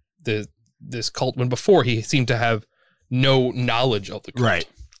cult when before he seemed to have no knowledge of the cult.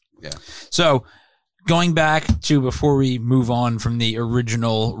 So going back to before we move on from the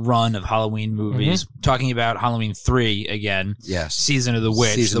original run of Halloween movies, talking about Halloween 3 again. Season of the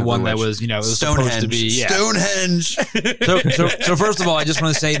Witch, the one that was, you know, it was supposed to be Stonehenge. So first of all, I just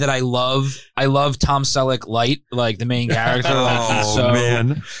want to say that I love Tom Selleck Light, like the main character.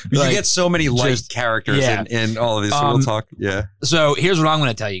 Man, you get so many light characters in all of these. So we'll talk. So here's what I'm going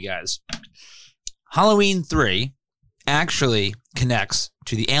to tell you guys. Halloween 3 actually connects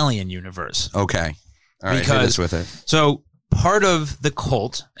to the Alien universe. Okay. All right, hit us with it. So part of the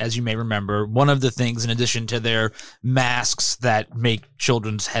cult, as you may remember, one of the things, in addition to their masks that make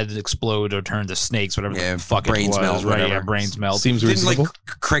children's heads explode or turn to snakes, whatever the fuck brains it was, melt, right? Yeah, brains melt. Seems reasonable.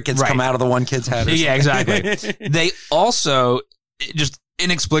 Like crickets come out of the one kid's head. Yeah, exactly. They also just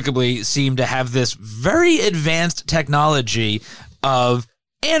inexplicably seem to have this very advanced technology of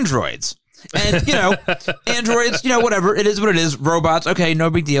androids. And, you know, androids, you know, whatever. It is what it is. Robots, okay,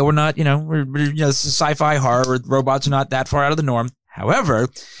 no big deal. We're not, you know, we're you know, this is sci-fi horror. Robots are not that far out of the norm. However,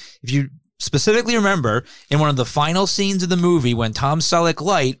 if you specifically remember, in one of the final scenes of the movie, when Tom Selleck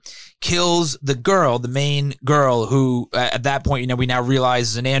Light kills the girl, the main girl, who at that point, you know, we now realize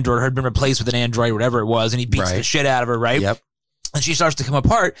is an android, or had been replaced with an android, whatever it was, and he beats the shit out of her, right? And she starts to come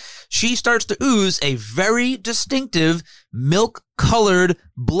apart. She starts to ooze a very distinctive milk-colored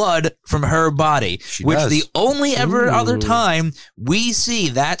blood from her body, the only other time we see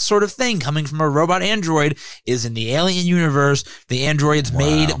that sort of thing coming from a robot android is in the Alien universe, the androids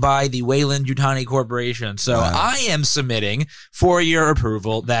made by the Weyland-Yutani Corporation. So I am submitting for your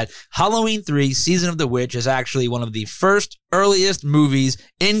approval that Halloween 3 Season of the Witch is actually one of the earliest movies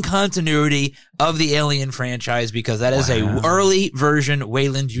in continuity of the Alien franchise, because that is a early version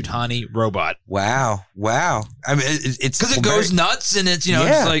Weyland-Yutani robot. Wow. I mean, it's because it goes nuts, and it's, you know,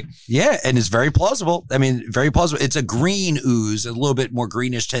 it's like, and it's very plausible. I mean, very plausible. It's a green ooze, a little bit more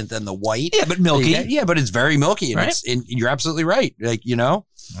greenish tint than the white. Yeah, but milky. Yeah, but it's very milky, and you're absolutely right. Like, you know,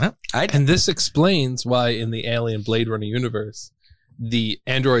 and this explains why in the Alien Blade Runner universe, the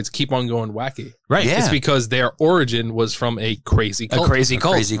androids keep on going wacky. Right. It's because their origin was from a crazy cult. A crazy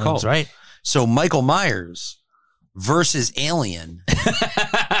cult. That's right. So Michael Myers versus Alien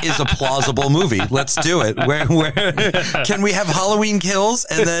is a plausible movie. Let's do it. Where can we have Halloween Kills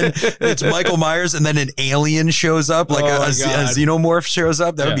and then it's Michael Myers and then an alien shows up, like a xenomorph shows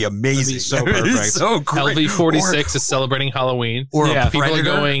up? That would be amazing. So perfect. So great. LV-46 is celebrating Halloween. Or a people Predator.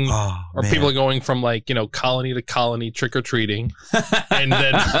 People are going from like, colony to colony trick or treating, and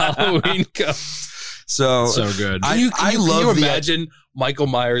then Halloween comes. So good. Can you imagine Michael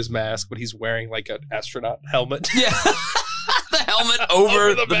Myers' mask, but he's wearing like an astronaut helmet? Yeah. The helmet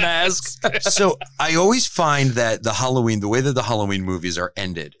over the mask. So I always find that the way that the Halloween movies are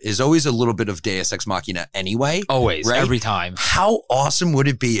ended is always a little bit of Deus Ex Machina anyway. Always, right? every time. How awesome would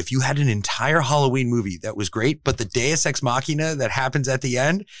it be if you had an entire Halloween movie that was great, but the Deus Ex Machina that happens at the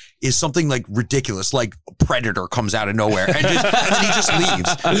end is something like ridiculous, like Predator comes out of nowhere and then he just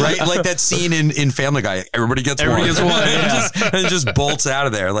leaves, right? Like that scene in Family Guy, everybody gets one. And just bolts out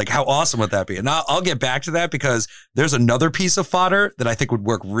of there. Like how awesome would that be? And I'll get back to that because there's another piece of fodder that I think would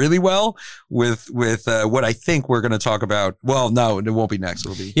work really well with what I think we're going to talk about. Well, no, it won't be next.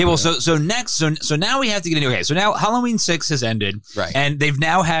 It'll be so now we have to get into so now Halloween 6 has ended, right? And they've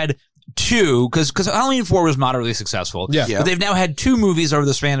now had two because Halloween 4 was moderately successful, but they've now had two movies over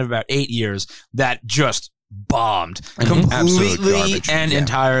the span of about 8 years that just bombed completely and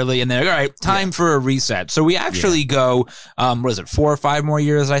entirely, and they're like, all right, time for a reset. So we actually go, what is it, 4 or 5 more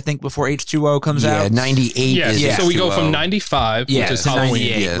years, I think, before H2O comes out. 98 is so we go from 95, which is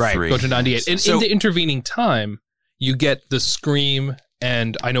Halloween, right? Go to 98, and in the intervening time, you get the Scream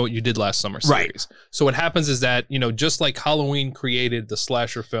and I Know What You Did Last Summer series. Right. So what happens is that, just like Halloween created the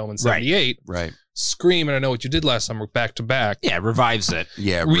slasher film in 78, right? Scream and I Know What You Did Last Summer back to back. Yeah, revives it.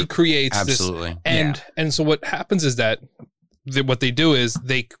 Yeah, recreates absolutely. This. And so what happens is that what they do is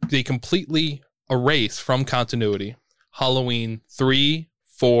they completely erase from continuity Halloween 3,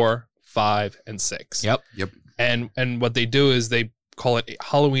 4, 5, and 6. Yep. And what they do is they call it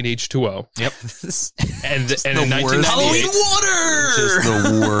Halloween H2O. Yep. and in 1998, Halloween water.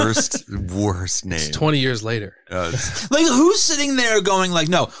 Just the worst name. It's 20 years later. Like, who's sitting there going like,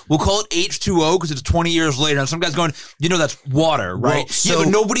 no, we'll call it H2O because it's 20 years later. And some guy's going, that's water, right? Well,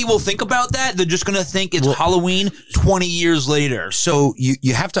 but nobody will think about that. They're just going to think it's Halloween 20 years later. So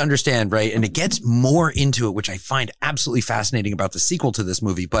you have to understand, right? And it gets more into it, which I find absolutely fascinating about the sequel to this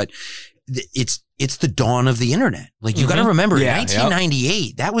movie, but it's the dawn of the internet. Like you got to remember,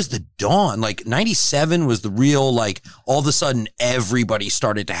 1998, that was the dawn. Like 97 was the real, like all of a sudden everybody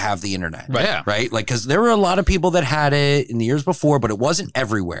started to have the internet. Right. Yeah. Right. Like, cause there were a lot of people that had it in the years before, but it wasn't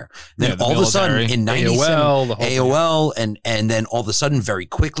everywhere. Then all of a sudden in 97, AOL, and then all of a sudden very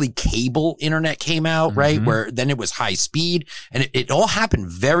quickly cable internet came out, right? Where then it was high speed and it all happened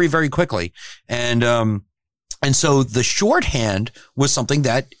very, very quickly. And so the shorthand was something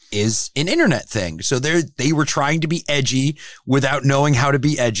that is an internet thing. So they were trying to be edgy without knowing how to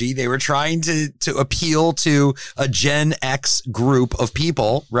be edgy. They were trying to appeal to a Gen X group of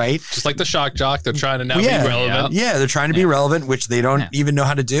people, right? Just like the shock jock, they're trying to now be relevant. Yeah, they're trying to be relevant, which they don't even know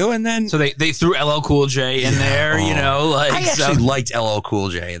how to do. And then so they threw LL Cool J in there, like I actually liked LL Cool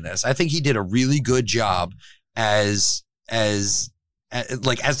J in this. I think he did a really good job as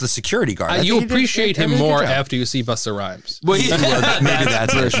the security guard. You appreciate him more after you see Busta Rhymes. Well, maybe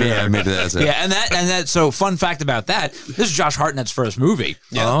that's it. Yeah, maybe that's it. Yeah, and that. So, fun fact about that: this is Josh Hartnett's first movie,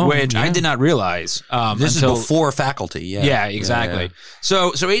 which I did not realize. This is before Faculty. Yeah, exactly. Yeah.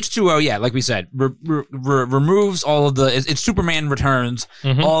 So H2O, like we said, removes all of the. It's Superman Returns,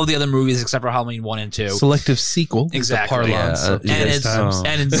 all of the other movies except for Halloween 1 and 2. Selective sequel, exactly.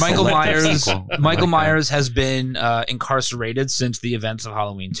 And Michael Myers. Michael Myers has been incarcerated since the events of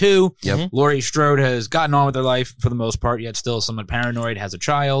Halloween 2. Laurie Strode has gotten on with her life for the most part, yet still somewhat paranoid, has a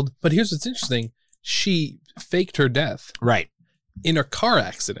child. But here's what's interesting. She faked her death. Right. In a car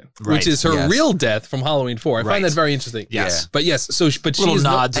accident, which is her real death from Halloween 4. I find that very interesting. Yes. But she's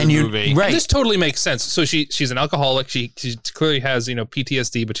nods in the movie. Right. This totally makes sense. So she's an alcoholic. She clearly has,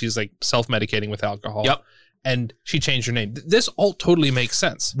 PTSD, but she's like self-medicating with alcohol. Yep. And she changed her name. This all totally makes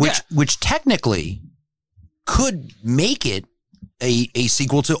sense. Which technically could make it a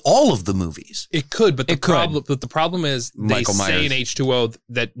sequel to all of the movies. It could, but the problem is they say in H2O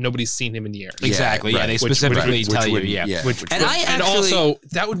that nobody's seen him in years. Exactly. Yeah, they specifically tell you. And also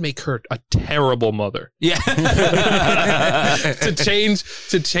that would make her a terrible mother. Yeah. to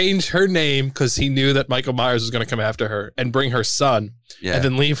change her name because he knew that Michael Myers was going to come after her and bring her son. Yeah. And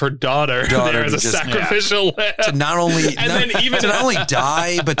then leave her daughter there as a sacrificial lamb. To not only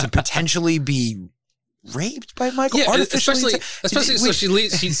die, but to potentially be raped by Michael, especially so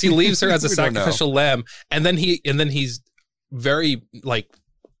she leaves her as a sacrificial lamb, and then he's very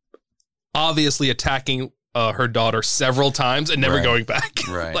obviously attacking her daughter several times and never going back.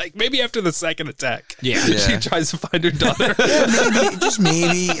 Right. Like maybe after the second attack. Yeah. She tries to find her daughter.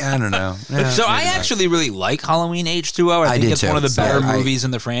 maybe. I don't know. So I actually really like Halloween H2O. I think it's one of the better movies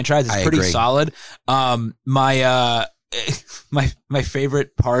in the franchise. It's pretty solid. My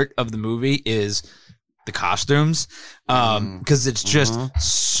favorite part of the movie is the costumes, because it's just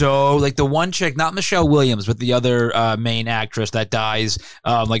so like the one chick, not Michelle Williams, but the other main actress that dies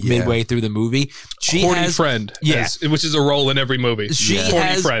midway through the movie. She has friend, which is a role in every movie. She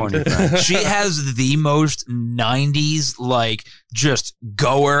has the most 90s like just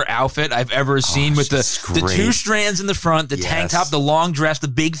goer outfit I've ever seen, with the 2 strands in the front, the tank top, the long dress, the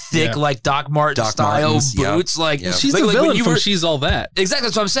big thick like Doc Martin style boots. She's the villain from She's All That. Exactly,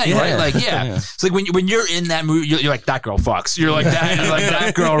 that's what I'm saying, right? Like, it's like when you're in that movie, you're like, that girl fucks. You're like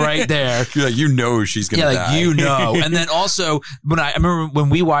that girl right there. You're like, she's gonna die. And then also I remember when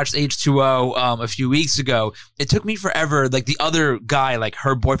we watched H2O a few weeks ago, it took me forever. Like the other guy, like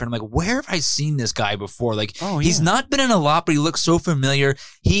her boyfriend, I'm like, where have I seen this guy before? Like, he's not been in a lot, but he looks so familiar.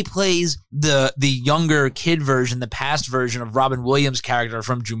 He plays the younger kid version, the past version of Robin Williams' character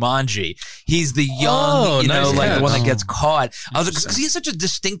from Jumanji. He's the young, the one that gets caught. I was like, because he has such a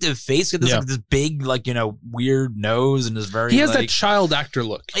distinctive face. He has this big, weird nose, and is very. He has that child actor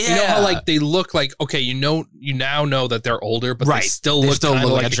look. Yeah. You know how they look like, okay, you now know that they're older, but they still look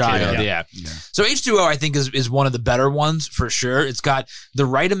like a child. Yeah. So H2O, I think, is one of the better ones for sure. It's got the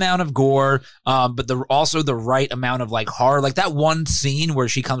right amount of gore, but also the right amount of horror. Like that one scene where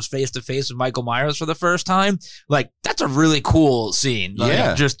she comes face to face with Michael Myers for the first time. Like that's a really cool scene.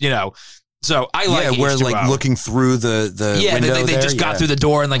 So I like where H2O. Looking through the window they just got through the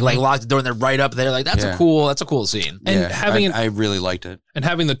door and locked the door and they're right up there. Like that's a cool scene. And I really liked it. And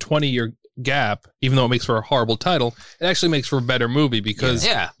having the 20-year gap, even though it makes for a horrible title, it actually makes for a better movie because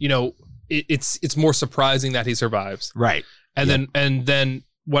it's more surprising that he survives. Right. And then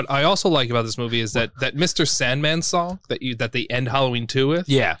what I also like about this movie is that Mr. Sandman song that they end Halloween 2 with.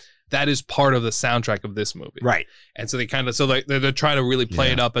 Yeah. That is part of the soundtrack of this movie. Right. And so they're trying to really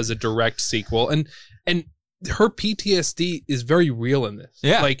play it up as a direct sequel. And her PTSD is very real in this.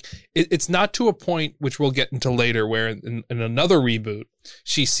 Yeah. Like it's not to a point, which we'll get into later, where in another reboot,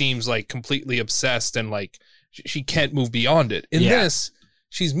 she seems like completely obsessed and like she can't move beyond it. In this,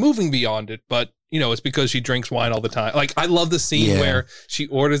 she's moving beyond it, but it's because she drinks wine all the time. Like, I love the scene where she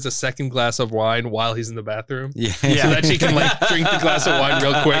orders a second glass of wine while he's in the bathroom. Yeah. So that she can, drink the glass of wine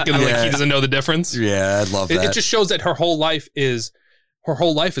real quick and, he doesn't know the difference. Yeah, I love that. It just shows that her whole life is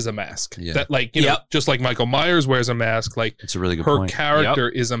a mask. Yeah. That, just like Michael Myers wears a mask, it's a really good her point. character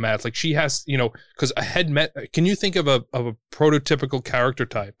is a mask. Like, she has, because can you think of a prototypical character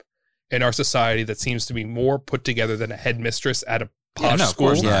type in our society that seems to be more put together than a headmistress at a posh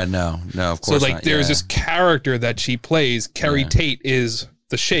school? No, of course not. There's this character that she plays. Carrie Tate is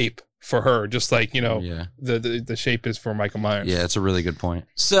the Shape for her, just like the Shape is for Michael Myers. Yeah, it's a really good point.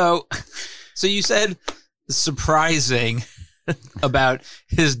 So you said surprising about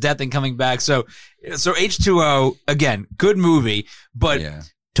his death and coming back. So H2O, again, good movie, but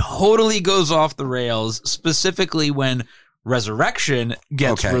totally goes off the rails, specifically when Resurrection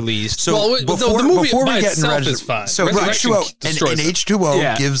gets released. So the movie by itself is fine. So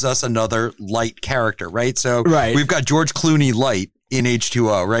H2O gives us another light character, right? So we've got George Clooney light in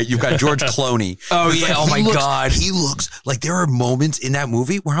H2O, right? You've got George Clooney. Oh yeah! Oh my God! He looks like there are moments in that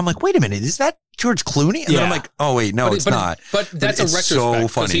movie where I'm like, wait a minute, is that George Clooney? And then I'm like, oh wait, no, it's not. But that's a retrospect. So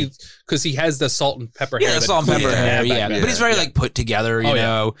funny because he has the salt and pepper hair. Yeah, salt and pepper hair. Yeah, but he's very put together, you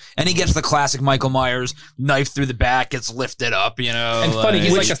know. And he gets the classic Michael Myers knife through the back, gets lifted up, And funny,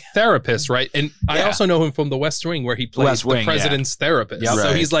 he's like a therapist, right? And I also know him from The West Wing, where he plays the president's therapist. Yep.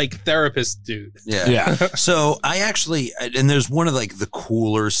 So he's like therapist dude. Yeah. So I actually, and there's one of the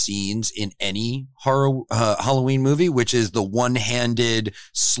cooler scenes in any horror Halloween movie, which is the one-handed,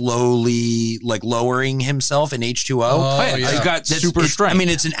 slowly lowering himself in H2O. Oh, yeah. He's got super strength. I mean,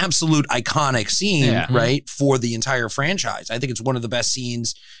 it's an absolute iconic scene, right, for the entire franchise. I think it's one of the best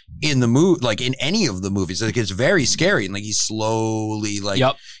scenes in the movie, in any of the movies. It's very scary, and he's slowly,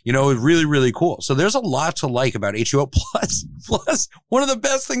 really, really cool. So there's a lot to like about H2O. Plus, one of the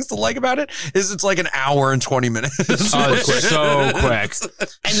best things to like about it is it's an hour and 20 minutes. Oh, it's so quick.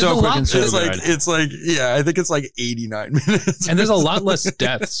 And so quick and so good. I think it's 89 minutes. And there's a lot less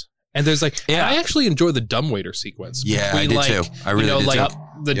deaths. And there's I actually enjoy the dumbwaiter sequence. Yeah, I did too. I really did too.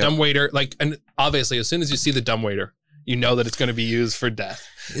 The dumbwaiter, and obviously as soon as you see the dumbwaiter, you know that it's going to be used for death.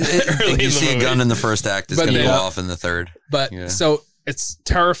 You see a gun in the first act, it's going to go off in the third. But so it's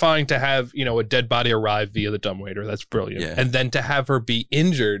terrifying to have, you know, a dead body arrive via the dumbwaiter. That's brilliant. Yeah. And then to have her be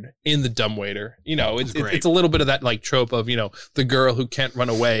injured in the dumbwaiter, you know, it's a little bit of that like trope of, you know, the girl who can't run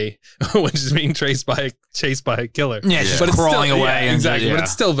away when she's being chased by a killer. Yeah, she's crawling away. Yeah, exactly. But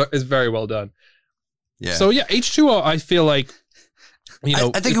it's still is very well done. Yeah. So yeah, H2O, I feel like, you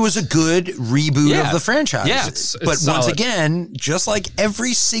know, I think it was a good reboot of the franchise. Yeah, but once again, just like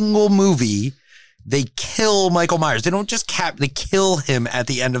every single movie, they kill Michael Myers. They don't just they kill him at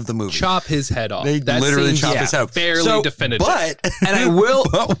the end of the movie. Chop his head off. They literally chop his head off. Fairly definitive. And I will.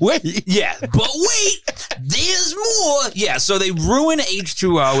 But wait. Yeah, but wait. There's more. Yeah, so they ruin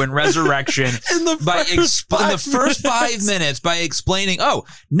H2O in Resurrection in the first 5 minutes by explaining, oh,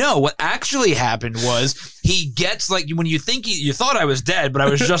 no, what actually happened was he gets, like, when you think you thought I was dead, but I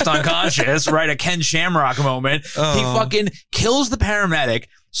was just unconscious, right? A Ken Shamrock moment. He fucking kills the paramedic,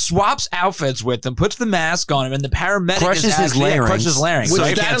 swaps outfits with him, puts the mask on him, and the paramedic crushes his larynx.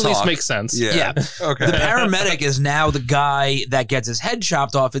 Which that at least makes sense. Yeah. Okay. The paramedic is now the guy that gets his head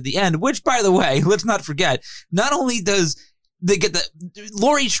chopped off at the end, which, by the way, let's not forget, not only does they get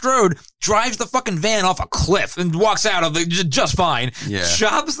Laurie Strode drives the fucking van off a cliff and walks out of it just fine. Yeah.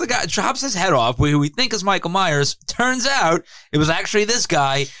 Chops his head off, who we think is Michael Myers. Turns out it was actually this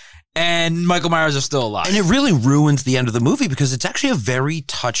guy. And Michael Myers is still alive. And it really ruins the end of the movie because it's actually a very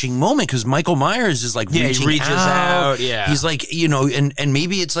touching moment because Michael Myers is like he reaches out. Yeah. He's like, you know, and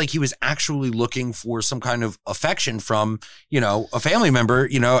maybe it's like he was actually looking for some kind of affection from, you know, a family member,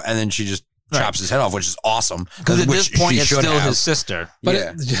 you know, and then she just chops his head off, which is awesome. Because at this point, it's still his sister. But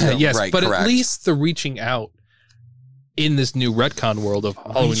at least the reaching out in this new retcon world of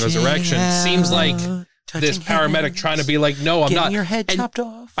Halloween Resurrection seems like this paramedic trying to be like, no, I'm not. Your head chopped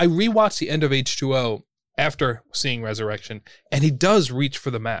off. I rewatched the end of H2O after seeing Resurrection, and he does reach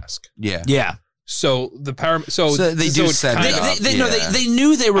for the mask. Yeah. Yeah. So the so they do set it up. They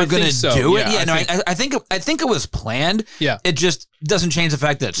knew they were going to do it. Yeah, I think it was planned. Yeah. It just doesn't change the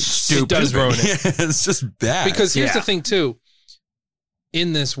fact that it's stupid. It does ruin it. Yeah, it's just bad. Because here's the thing too.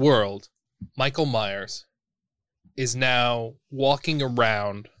 In this world, Michael Myers is now walking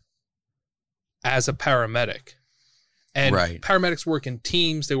around as a paramedic. And paramedics work in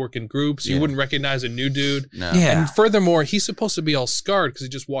teams, they work in groups. You wouldn't recognize a new dude. No. Yeah. And furthermore, he's supposed to be all scarred because he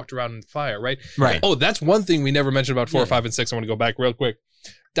just walked around in fire, right? Right. Oh, that's one thing we never mentioned about 4, 5, and 6. I want to go back real quick.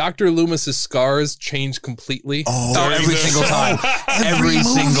 Dr. Loomis's scars change completely. Oh, every single time. Every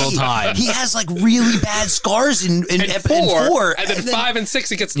single time. He has like really bad scars in 4. And then 5 and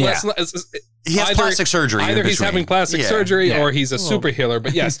 6, it gets less. He has plastic surgery. Either he's having plastic surgery or he's a super healer.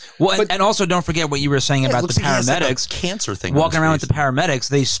 But yes. Well, and also don't forget what you were saying about the paramedics. Cancer thing. Walking around with the paramedics,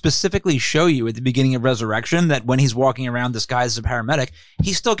 they specifically show you at the beginning of Resurrection that when he's walking around disguised as a paramedic,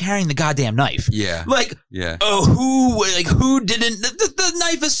 he's still carrying the goddamn knife. Yeah. Like, who didn't? The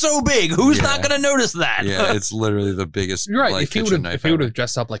knife is so big. Who's not going to notice that? Yeah, it's literally the biggest. Right. Like, if he would have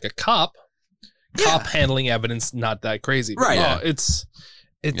dressed up like a cop handling evidence, not that crazy. Right. Oh, it's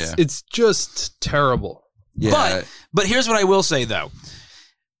just terrible. Yeah. But here's what I will say though.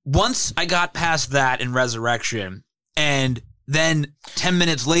 Once I got past that in Resurrection, and then 10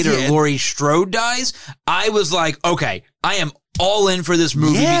 minutes later, Laurie Strode dies, I was like, okay, I am all in for this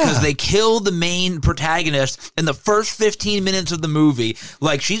movie because they kill the main protagonist in the first 15 minutes of the movie.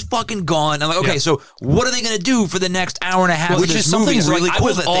 Like, she's fucking gone. I'm like, okay, so what are they going to do for the next hour and a half of which this is something movie? really like, cool I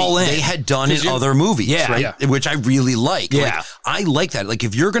was that all in. They had done in other movies, right? Yeah. Which I really like. Yeah. Like, I like that. Like,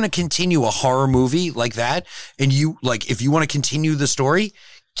 if you're going to continue a horror movie like that, and if you want to continue the story,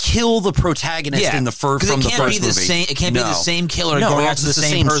 kill the protagonist in the first movie. It can't be the same killer going after the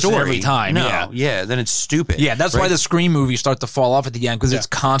same person story every time. Then it's stupid. Yeah, that's why the Scream movies start to fall off at the end because it's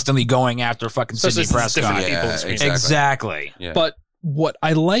constantly going after fucking Sidney Prescott. Exactly. Yeah. But what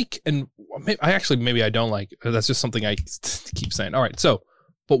I like, and maybe I don't like, that's just something I keep saying. All right,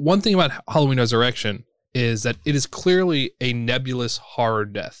 but one thing about Halloween Resurrection is that it is clearly a nebulous horror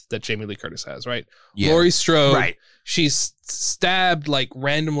death that Jamie Lee Curtis has, right? Yeah. Laurie Strode, right. She's stabbed like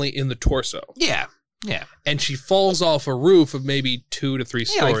randomly in the torso. Yeah. Yeah. And she falls off a roof of maybe 2 to 3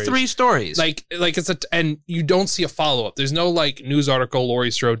 stories. Like 3 stories. Like it's and you don't see a follow-up. There's no like news article,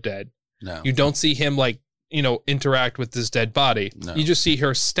 Laurie Strode dead. No. You don't see him like, interact with this dead body. No. You just see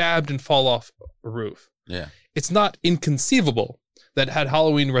her stabbed and fall off a roof. Yeah. It's not inconceivable that had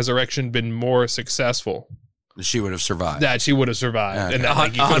Halloween Resurrection been more successful, she would have survived. And that,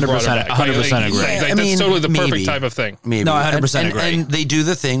 like, 100% agree. That's totally the perfect type of thing. Maybe. No, 100% agree. And they do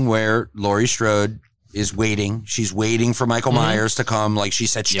the thing where Laurie Strode is waiting. She's waiting for Michael Myers to come. Like, she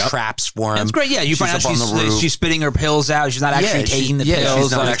sets traps for him. That's great. Yeah, you find out she's spitting her pills out. She's not actually taking the pills.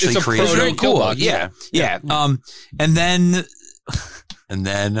 She's not actually creating. It's very cool. Yeah. And then And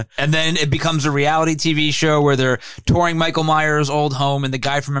then it becomes a reality TV show where they're touring Michael Myers' old home, and the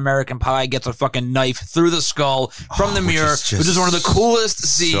guy from American Pie gets a fucking knife through the skull from the mirror, which is one of the coolest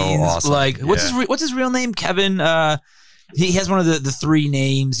scenes. So awesome. Like, what's his real name? Kevin. He has one of the three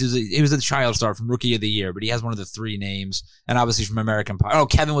names. He was a child star from Rookie of the Year, but he has one of the three names, and obviously from American Pie. Oh,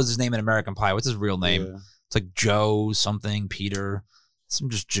 Kevin was his name in American Pie. What's his real name? Yeah. It's like Joe something, Peter. Some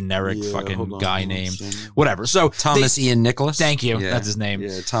just generic fucking guy name. Whatever. So Thomas Ian Nicholas. Thank you. Yeah. That's his name.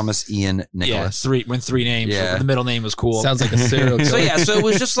 Yeah, Thomas Ian Nicholas. Yeah, three names. Yeah. So the middle name was cool. Sounds like a serial killer. So it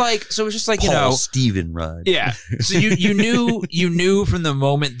was just like Paul Stephen Rudd. Yeah. So you knew from the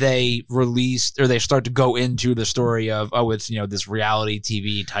moment they released or they start to go into the story of it's this reality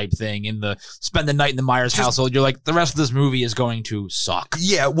TV type thing in the spend the night in the Myers household. You're like, the rest of this movie is going to suck.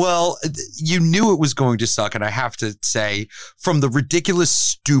 Yeah, well, you knew it was going to suck, and I have to say, from the ridiculous,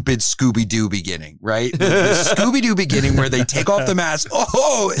 stupid Scooby-Doo beginning, right? The Scooby-Doo beginning where they take off the mask.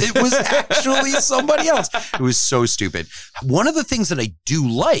 Oh, it was actually somebody else. It was so stupid. One of the things that I do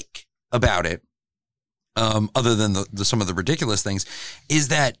like about it, other than some of the ridiculous things, is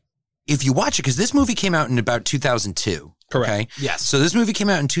that if you watch it, because this movie came out in about 2002. Correct. Okay? Yes. So this movie came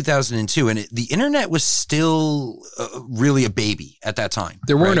out in 2002, and the internet was still really a baby at that time.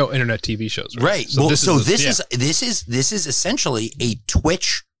 There were no internet TV shows, right? So this is essentially a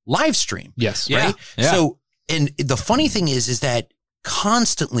Twitch live stream. Yes. Right. Yeah. So, and the funny thing is that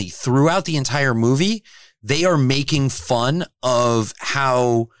constantly throughout the entire movie, they are making fun of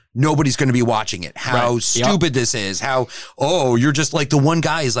how nobody's going to be watching it. How stupid this is. How, you're just like the one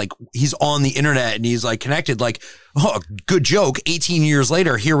guy is like, he's on the internet and he's like connected, like, good joke. 18 years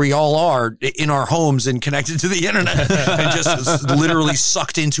later, here we all are in our homes and connected to the internet and just literally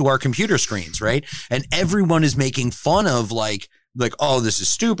sucked into our computer screens. Right. And everyone is making fun of like, this is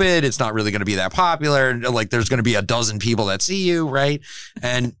stupid. It's not really going to be that popular. Like, there's going to be a dozen people that see you, right?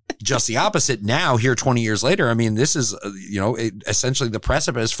 And just the opposite now, here 20 years later, I mean, this is, essentially the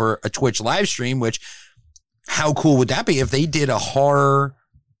precipice for a Twitch live stream, which how cool would that be if they did a horror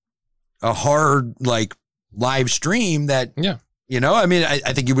like live stream that, I mean, I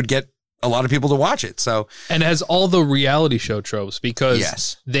think you would get a lot of people to watch it. So, and has all the reality show tropes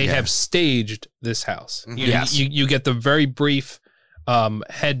because they have staged this house. You get the very brief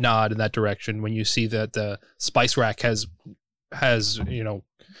head nod in that direction when you see that the spice rack has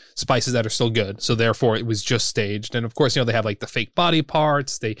spices that are still good. So therefore it was just staged. And of course, they have like the fake body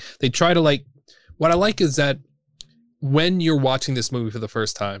parts. They try to what I like is that when you're watching this movie for the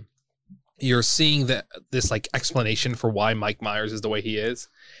first time, you're seeing this like explanation for why Mike Myers is the way he is.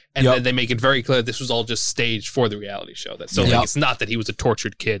 And then they make it very clear this was all just staged for the reality show. It's not that he was a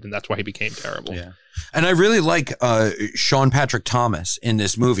tortured kid and that's why he became terrible. Yeah. And I really like Sean Patrick Thomas in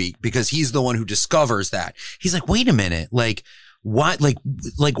this movie because he's the one who discovers that. He's like, wait a minute, like what? Like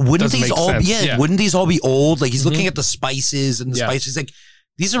wouldn't these all wouldn't these all be old? Like he's looking at the spices and the spices like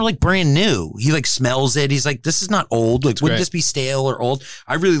these are like brand new. He like smells it. He's like, this is not old. Like, wouldn't this be stale or old?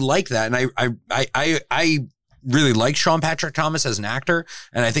 I really like that. And I really like Sean Patrick Thomas as an actor.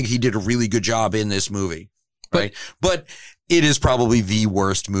 And I think he did a really good job in this movie. Right. But it is probably the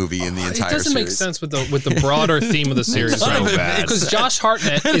worst movie in the entire series. It doesn't make sense with the broader theme of the series. So bad. Because Josh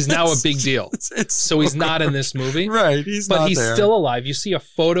Hartnett is now a big deal. So he's not in this movie. Right. He's still alive. You see a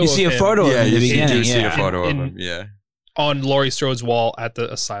photo of him. You see a photo of him in the beginning. You see a photo of him. Yeah. On Laurie Strode's wall at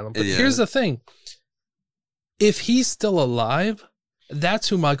the asylum. But here's the thing. If he's still alive, that's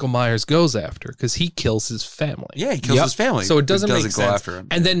who Michael Myers goes after because he kills his family. Yeah, he kills his family. So it doesn't make sense. Go after him.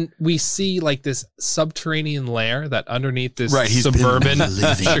 And then we see like this subterranean lair that underneath this suburban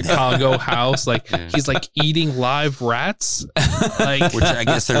Chicago house, like he's like eating live rats. Which I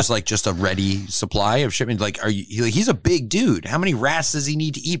guess there's like just a ready supply of shipment. Like, he's a big dude. How many rats does he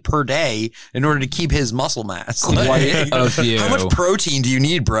need to eat per day in order to keep his muscle mass? How much protein do you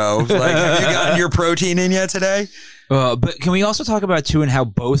need, bro? Like, have you gotten your protein in yet today? But can we also talk about too and how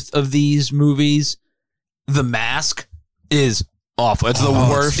both of these movies, The Mask is awful. It's the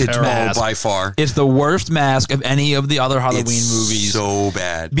worst mask by far. It's the worst mask of any of the other Halloween movies. So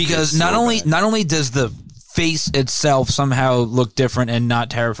bad because not only does the face itself somehow look different and not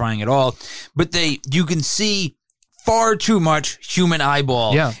terrifying at all, but you can see far too much human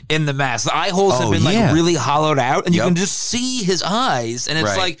eyeball in the mask. The eye holes have been like really hollowed out, and you can just see his eyes, and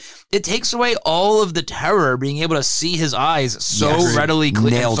it's like it takes away all of the terror being able to see his eyes so readily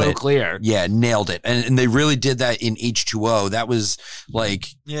clear. Yeah, nailed it. And they really did that in H2O. That was like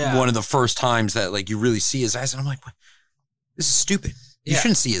one of the first times that like you really see his eyes, and I'm like, what? This is stupid. You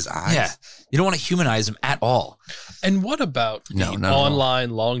shouldn't see his eyes. Yeah. You don't want to humanize him at all. And what about the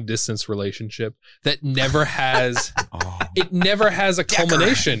online long distance relationship that never has it never has a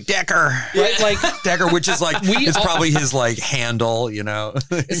culmination. Decker. Right? Like Decker, which is like it's probably his like handle, you know.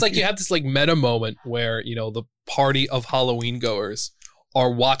 It's like you have this like meta moment where, you know, the party of Halloween goers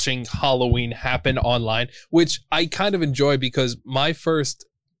are watching Halloween happen online, which I kind of enjoy because my first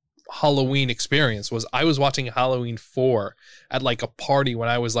Halloween experience was I was watching Halloween 4 at like a party when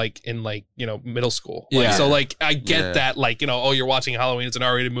I was like in like, you know, middle school. Like, Yeah. so like I get that, like, you know, oh, you're watching Halloween, it's an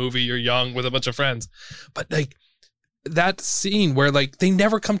R-rated movie, you're young with a bunch of friends. But like that scene where like they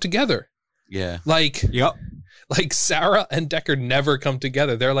never come together. Yeah. Like Yep. like Sarah and Decker never come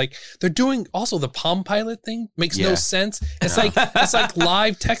together. They're doing also the Palm Pilot thing makes no sense. It's like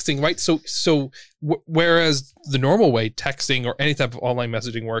live texting, right? So whereas the normal way texting or any type of online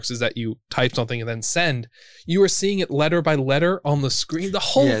messaging works is that you type something and then send, you are seeing it letter by letter on the screen. The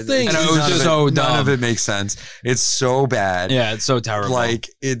whole thing, and it was just so dumb. None of it makes sense. It's so bad. Yeah, it's so terrible. Like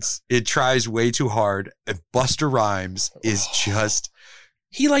it tries way too hard. And Busta Rhymes is just.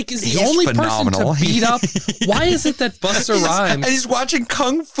 He like is the He's only phenomenal. person to beat up. Why is it that Busta Rhymes and he's watching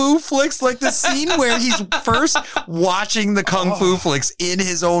kung fu flicks, like the scene where he's first watching the kung fu flicks in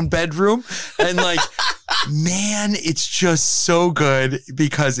his own bedroom, and like, man, it's just so good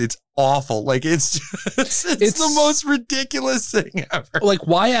because it's awful. Like it's the most ridiculous thing ever. like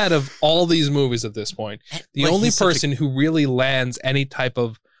why out of all these movies at this point, the Like, only he's such a- person who really lands any type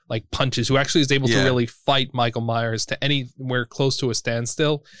of like punches, who actually is able to really fight Michael Myers to anywhere close to a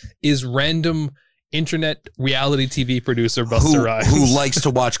standstill, is random internet reality TV producer Busta Rhymes, who likes to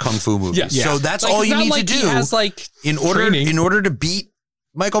watch kung fu movies. Yeah. So that's Like, all it's you not need like to he do. has, like, in order to beat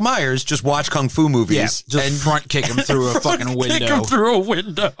Michael Myers, just watch kung fu movies. yeah, just and front kick him through a fucking window. kick him through a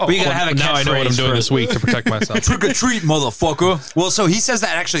window. But you gotta have a now I know what I'm catchphrase doing for this week to protect myself. Trick or treat, motherfucker. Well, so he says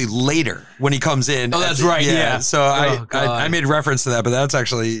that actually later when he comes in. Oh, that's right, yeah. So Oh, God. I made reference to that, but that's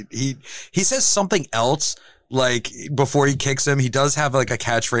actually he says something else. Like before he kicks him, he does have like a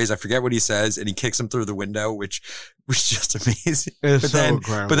catchphrase. I forget what he says, and he kicks him through the window, which was just amazing. It's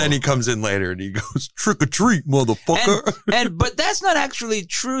But then he comes in later and he goes, "Trick or treat, motherfucker." But that's not actually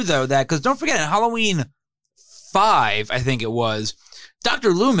true though. That because don't forget in Halloween 5, I think it was,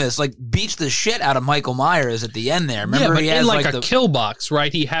 Dr. Loomis like beats the shit out of Michael Myers at the end there. Remember, Yeah, but he in has like a the kill box,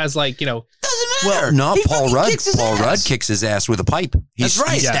 right? He has like, you know, doesn't matter. Well, no, He Paul fucking Rudd. kicks his Paul ass. Rudd kicks his ass with a pipe. That's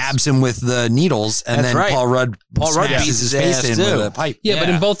right. He stabs him with the needles, and That's then right. Paul Rudd beats smashes his his face ass, in too. with a pipe yeah, but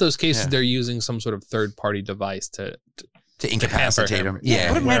Yeah. in both those cases, Yeah. they're using some sort of third-party device to incapacitate hamper him. him.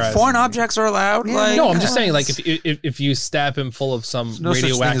 Yeah. What, Whereas- foreign objects are allowed. Like, no, I'm just saying, like, if you stab him full of some No such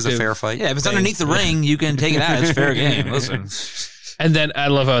thing as radioactive, a fair fight. yeah, if it's underneath the ring, you can take it out. It's fair game. Listen. and then I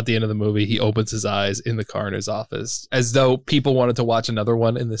love how at the end of the movie he opens his eyes in the coroner's office, as though people wanted to watch another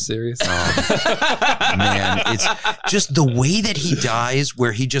one in this series. Man, it's just the way that he dies,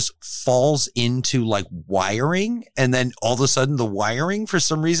 where he just falls into like wiring, and then all of a sudden the wiring for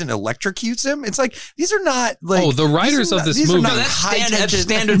some reason electrocutes him. It's like these are not like Oh, the writers of this these are movie- not No, That's high that's tension-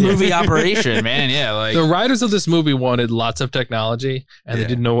 standard movie operation, man. Yeah, like The writers of this movie wanted lots of technology, and Yeah. they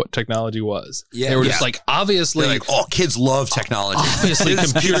didn't know what technology was. Yeah, they were yeah. just like, obviously, They're like, oh, kids love technology. obviously,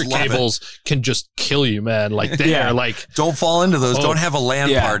 Kids computer love it. cables can just kill you, man. Like they Yeah. are like, Don't fall into those. Oh, Don't have a LAN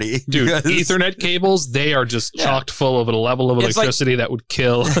yeah. party, dude, because- Ethernet cables, they are just chocked full of a level of It's like- electricity that would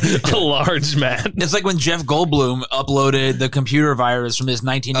kill a large man. it's like when Jeff Goldblum uploaded the computer virus from his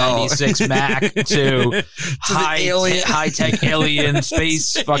 1996 Mac to alien. high-tech alien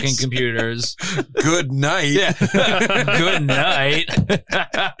space fucking computers. Good night. Good night.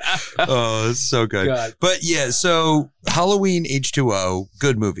 Oh, it's so good. God. But yeah, so Halloween H2O,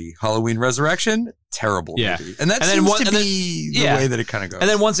 good movie. Halloween Resurrection, terrible Yeah. movie. And that And then seems one- to and then- be the yeah. way that it kind of goes. And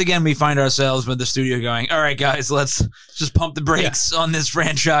then once again, we find ourselves with the studio going, all right, guys, let's just pump the brakes on this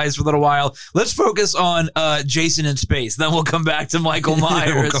franchise for a little while. Let's focus on Jason in space. Then we'll come back to Michael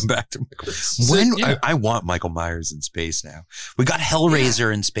Myers. We'll come back to Michael. I want Michael Myers in space now. We got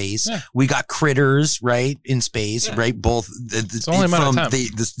Hellraiser in space. Yeah. We got Critters, right, in space, right? Both only a matter of from time.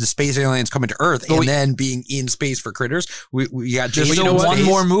 the space aliens coming to Earth But and we- then being in space for Critters. We got There's Jason still you know what? one in space.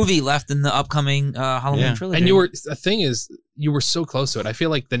 more movie left in the upcoming Halloween Yeah. trilogy. And you were the thing is, you were so close to it. I feel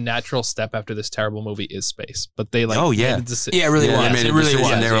like the natural step after this terrible movie is space, but they like Oh, yeah. made the deci- Yeah, it really Yeah, was. they made It a really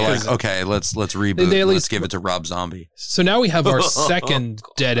decision. was. They were Yeah. like, okay, let's reboot. They at Let's least- give it to Rob Zombie. So now we have our second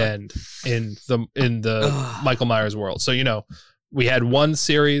dead end in the Michael Myers world. So, you know, we had one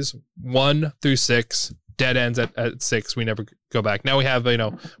series, 1 through 6, dead ends at 6. We never go back. Now we have, you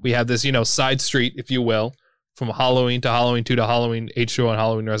know, this, you know, side street, if you will, from Halloween to Halloween 2 to Halloween H2O and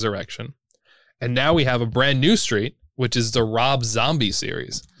Halloween Resurrection. And now we have a brand new street which is the Rob Zombie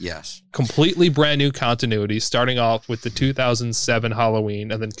series. Yes. Completely brand new continuity, starting off with the 2007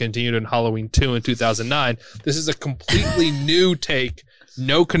 Halloween and then continued in Halloween 2 in 2009. This is a completely new take,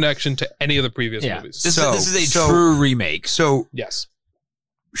 no connection to any of the previous movies. This is a true remake. So, yes.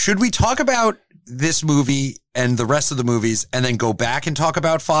 Should we talk about this movie and the rest of the movies and then go back and talk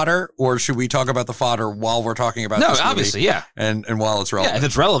about fodder, or should we talk about the fodder while we're talking about this movie? Obviously, yeah. And while it's relevant. Yeah, if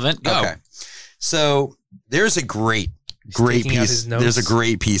it's relevant, go. Okay. So there's a great piece. There's a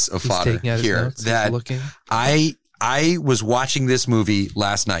great piece of fodder here that I was watching this movie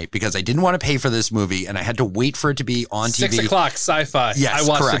last night because I didn't want to pay for this movie and I had to wait for it to be on TV. 6 o'clock sci-fi. Yes, I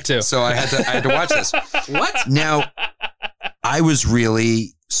watched correct. it too. So I had to watch this. What? Now, I was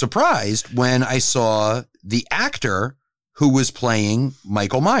really surprised when I saw the actor who was playing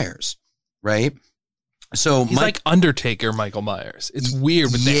Michael Myers, right? So he's like Undertaker Michael Myers. It's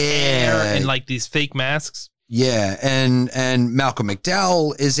weird with the hair and like these fake masks. Yeah, and Malcolm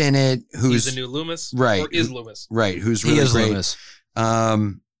McDowell is in it. Who's the new Loomis, right? Or is Loomis, right? Who's really great? Loomis.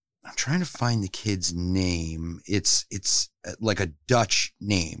 I'm trying to find the kid's name. It's like a Dutch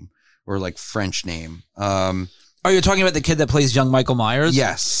name or like French name. Are you talking about the kid that plays young Michael Myers?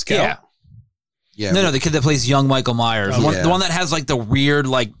 Yes. Scout? Yeah. No, the kid that plays young Michael Myers. The one that has like the weird,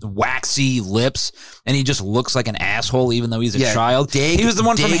 like waxy lips, and he just looks like an asshole even though he's a child. He was the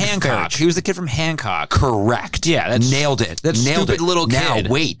one from Hancock. He was the kid from Hancock. Correct. Yeah, nailed it. That nailed stupid little kid.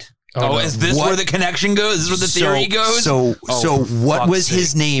 Now wait. Oh, is this where the connection goes? Is this where the theory goes? So what was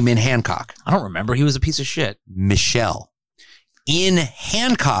his name in Hancock? I don't remember. He was a piece of shit. Michelle. In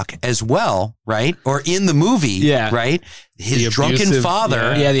Hancock as well, right? Or in the movie, right? His drunken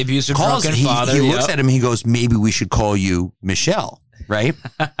father, the abusive drunken father. He looks at him. He goes, "Maybe we should call you Michelle," right?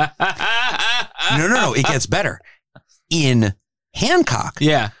 No. It gets better. In Hancock,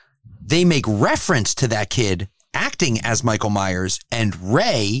 they make reference to that kid acting as Michael Myers, and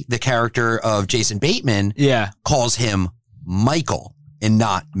Ray, the character of Jason Bateman, calls him Michael and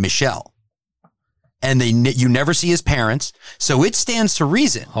not Michelle. And you never see his parents, so it stands to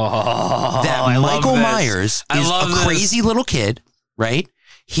reason that Michael Myers is a crazy little kid, right?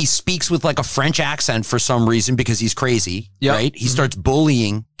 He speaks with like a French accent for some reason because he's crazy, right? He starts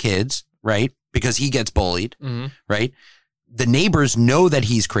bullying kids, right? Because he gets bullied, right? The neighbors know that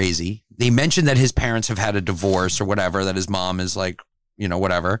he's crazy. They mention that his parents have had a divorce or whatever, that his mom is like,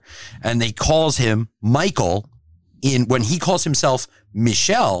 whatever. And they calls him Michael when he calls himself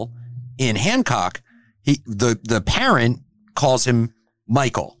Michelle in Hancock. The parent calls him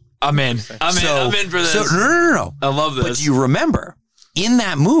Michael. I'm in for this. So, no. I love this. But do you remember, in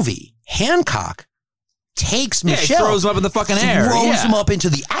that movie, Hancock takes Michelle. He throws him up in the fucking air. Throws him up into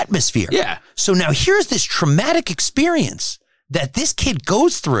the atmosphere. Yeah. So now here's this traumatic experience that this kid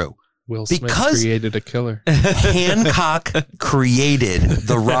goes through. Will Smith created a killer. Hancock created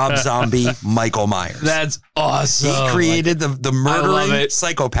the Rob Zombie Michael Myers. That's awesome. He created the murdering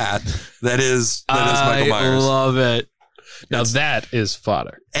psychopath that is Michael Myers. I love it. Now that is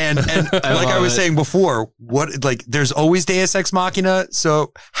fodder. And like I was saying before, there's always Deus Ex Machina.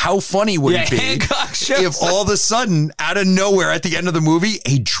 So how funny would it be if all of a sudden, out of nowhere, at the end of the movie,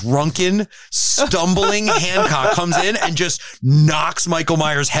 a drunken, stumbling Hancock comes in and just knocks Michael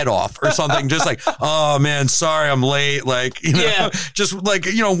Myers' head off or something? Just like, oh man, sorry, I'm late. Like, just like,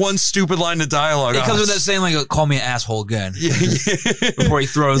 one stupid line of dialogue. It comes with that saying like, call me an asshole again. Before he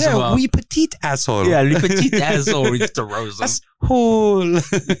throws him up. Oui, petite asshole. Yeah, oui, petite asshole. He throws him. Asshole.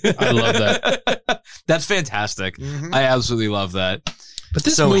 I love that. That's fantastic. I absolutely love that. But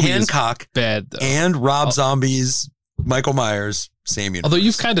this movie Hancock is bad though. And Rob Zombie's Michael Myers, same universe. Although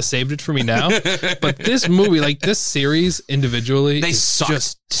you've kind of saved it for me now, but this movie, like this series individually, they suck.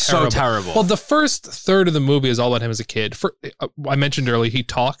 Just so terrible. Well, the first third of the movie is all about him as a kid. I mentioned earlier, he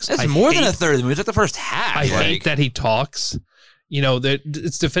talks. It's more than a third of the movie. It's like the first half. I hate that he talks. That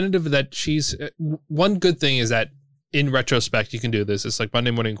it's definitive that she's. One good thing is that in retrospect, you can do this. It's like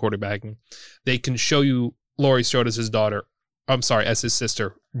Monday morning quarterbacking. They can show you Laurie Strode as his daughter. I'm sorry, as his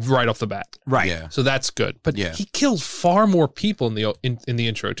sister, right off the bat. Right. Yeah. So that's good. But he kills far more people in the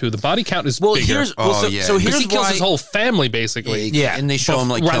intro too. The body count is bigger. So here's he kills his whole family basically. Yeah. And they show him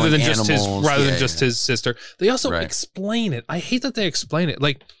like rather than animals. just his sister. They also explain it. I hate that they explain it.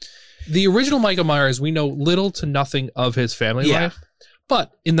 Like the original Michael Myers, we know little to nothing of his family life.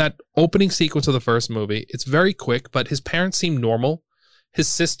 But in that opening sequence of the first movie, it's very quick, but his parents seem normal. His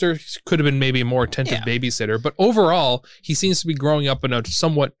sister could have been maybe a more attentive babysitter, but overall, he seems to be growing up in a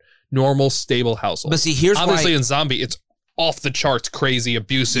somewhat normal, stable household. But see, here's obviously in Zombie, it's off the charts crazy,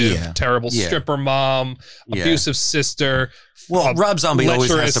 abusive, terrible stripper mom, abusive sister. Well, Rob Zombie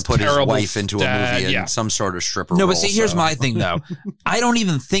always has to put his wife into a movie in some sort of stripper role. No, but see, here's my thing, though. I don't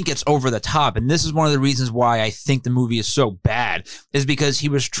even think it's over the top. And this is one of the reasons why I think the movie is so bad, is because he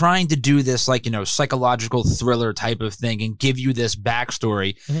was trying to do this, like, you know, psychological thriller type of thing and give you this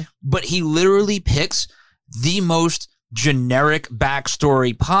backstory. Mm-hmm. But he literally picks the most generic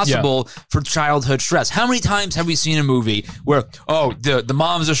backstory possible for childhood stress. How many times have we seen a movie where, the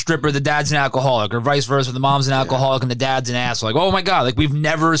mom's a stripper, the dad's an alcoholic, or vice versa, the mom's an alcoholic and the dad's an asshole? Like, oh my God, like we've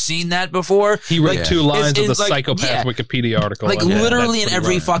never seen that before. He read 2 lines of the psychopath Wikipedia article. Like literally in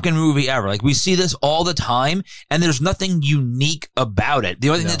every fucking movie ever. Like we see this all the time and there's nothing unique about it. The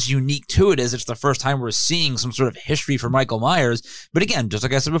only thing that's unique to it is it's the first time we're seeing some sort of history for Michael Myers. But again, just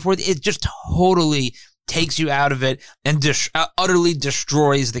like I said before, it just totally takes you out of it and utterly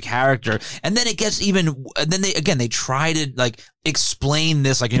destroys the character. And then it gets even, then they try to like explain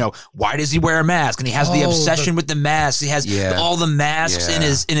this, like, you know, why does he wear a mask? And he has the obsession with the mask. He has all the masks in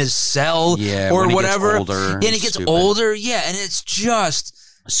his cell or whatever. And it gets older. Yeah. And it's just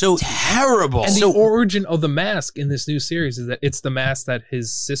so terrible. And the origin of the mask in this new series is that it's the mask that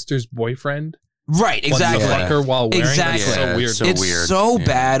his sister's boyfriend exactly. Fuck her while wearing. Exactly. It's so weird. It's so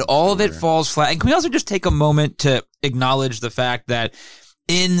bad. All of it falls flat. And can we also just take a moment to acknowledge the fact that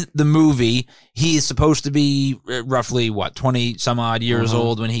in the movie, he's supposed to be roughly 20 some odd years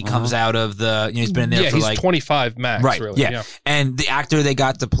old when he comes out of the, you know, he's been in there for he's 25 max, right? Really. Yeah. And the actor they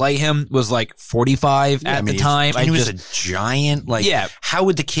got to play him was like 45 at the time. He was a giant. Like, how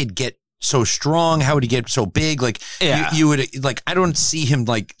would the kid get so strong? How would he get so big? Like, you would, like, I don't see him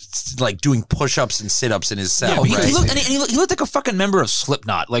like doing push-ups and sit-ups in his cell. Yeah, he looked like a fucking member of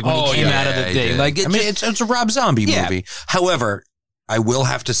Slipknot, like when he came out of the thing. Like, it's a Rob Zombie movie. However, I will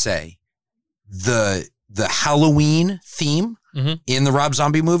have to say the Halloween theme in the Rob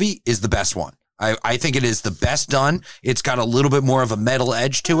Zombie movie is the best one. I think it is the best done. It's got a little bit more of a metal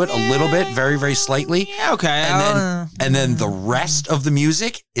edge to it, a little bit, very, very slightly. Yeah, okay. And then the rest of the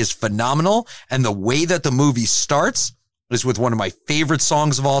music is phenomenal. And the way that the movie starts is with one of my favorite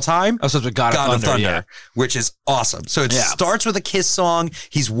songs of all time. Oh, so it's God of Thunder, which is awesome. So it starts with a Kiss song.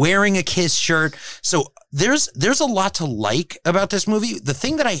 He's wearing a Kiss shirt. So there's a lot to like about this movie. The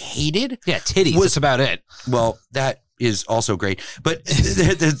thing that I hated, titties. That's about it. Well, that is also great. But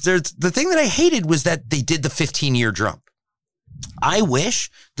there's the thing that I hated was that they did the 15-year jump. I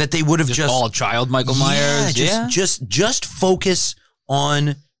wish that they would have just all child Michael Myers. Just focus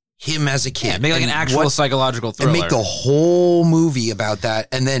on him as a kid. Yeah, make like an actual psychological thriller. And make the whole movie about that.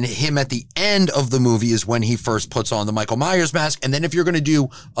 And then him at the end of the movie is when he first puts on the Michael Myers mask. And then if you're going to do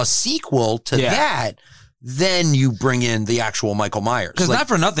a sequel to that, then you bring in the actual Michael Myers. Because not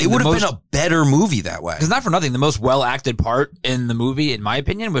for nothing, it would have been a better movie that way. Because not for nothing, the most well-acted part in the movie, in my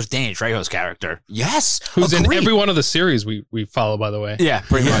opinion, was Danny Trejo's character. Yes. Who's in every one of the series we follow, by the way. Yeah,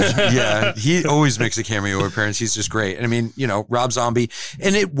 pretty much. Yeah, he always makes a cameo appearance. He's just great. And I mean, you know, Rob Zombie.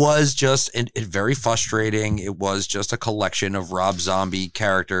 And it was just very frustrating. It was just a collection of Rob Zombie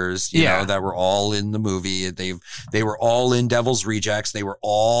characters, you know, that were all in the movie. They were all in Devil's Rejects. They were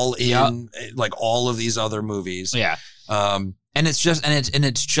all in like all of these other movies. Yeah. And it's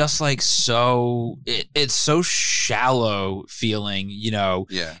just like so it's so shallow feeling, you know.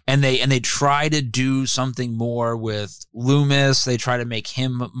 Yeah. And they try to do something more with Loomis. They try to make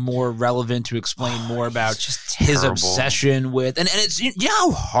him more relevant to explain more about just his obsession with and it's, you know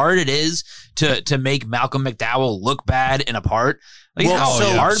how hard it is to make Malcolm McDowell look bad in a part. Like how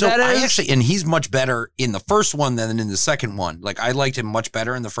hard that is. Actually, and he's much better in the first one than in the second one. Like I liked him much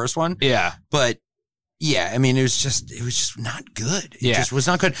better in the first one. Yeah. But yeah, I mean, it was just not good. It just was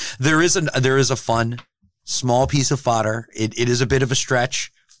not good. There is a fun, small piece of fodder. It is a bit of a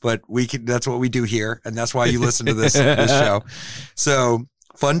stretch, but that's what we do here. And that's why you listen to this show. So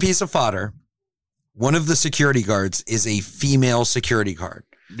fun piece of fodder. One of the security guards is a female security guard.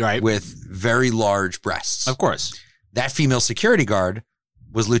 Right. With very large breasts. Of course. That female security guard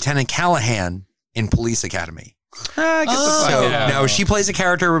was Lieutenant Callahan in Police Academy. Now she plays a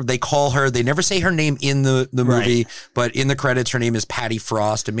character. They call her. They never say her name in the movie, but in the credits, her name is Patty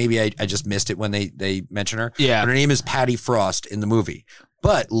Frost. And maybe I just missed it when they mention her. Yeah, but her name is Patty Frost in the movie.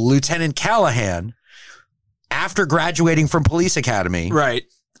 But Lieutenant Callahan, after graduating from Police Academy, right,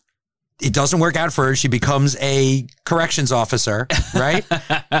 it doesn't work out for her. She becomes a corrections officer, right?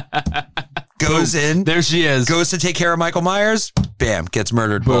 Goes in. There she is. Goes to take care of Michael Myers. Bam. Gets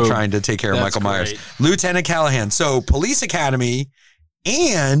murdered while trying to take care of Michael Myers. Lieutenant Callahan. So Police Academy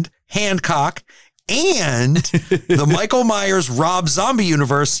and Hancock and the Michael Myers Rob Zombie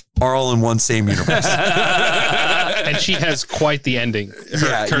universe are all in one same universe. And she has quite the ending.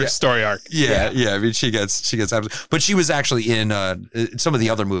 Her story arc. Yeah. I mean, she gets but she was actually in some of the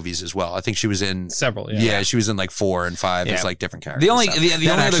other movies as well. I think she was in several. Yeah, she was in like 4 and 5. Yeah. It's like different characters. The only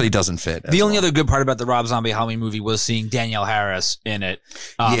actually doesn't fit. The only other good part about the Rob Zombie Halloween movie was seeing Danielle Harris in it.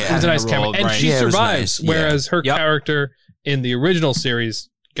 It was a nice cameo, and she survives. Nice. Whereas her character in the original series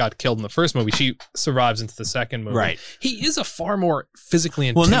got killed in the first movie. She survives into the second movie. Right. He is a far more physically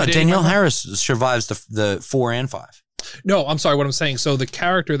intimidating. Well, no, Danielle Harris survives the 4 and 5. No, I'm sorry. What I'm saying. So the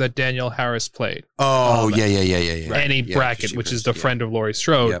character that Danielle Harris played. Oh, yeah. Annie Brackett, which is the friend of Laurie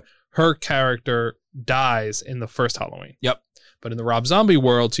Strode. Yep. Her character dies in the first Halloween. Yep. But in the Rob Zombie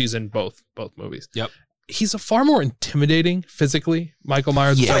world, she's in both movies. Yep. He's a far more intimidating physically, Michael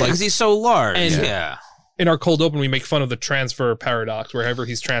Myers. Yeah, because he's so large. And in our cold open, we make fun of the transfer paradox. Wherever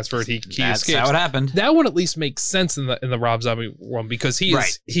he's transferred, he escapes. That's how it happened. That would at least make sense in the Rob Zombie world because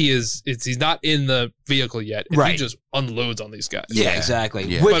he's not in the vehicle yet. He just unloads on these guys. Yeah, exactly.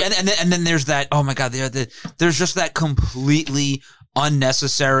 Yeah. And then there's that. Oh my God, there's just that completely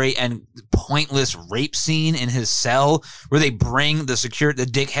unnecessary and pointless rape scene in his cell where they bring the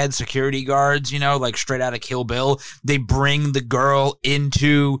dickhead security guards, like straight out of Kill Bill. They bring the girl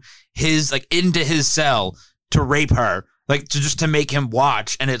into his cell to rape her, to make him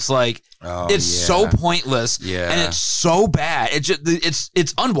watch, and it's like so pointless, and it's so bad. It's just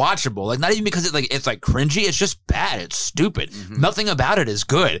it's unwatchable. Not even because it's cringy. It's just bad. It's stupid. Mm-hmm. Nothing about it is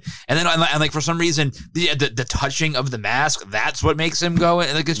good. And then for some reason the touching of the mask, that's what makes him go.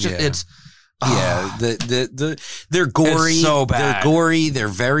 It's just it's. Yeah, they're gory. It's so bad. They're gory. They're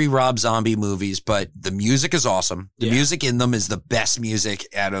very Rob Zombie movies, but the music is awesome. The music in them is the best music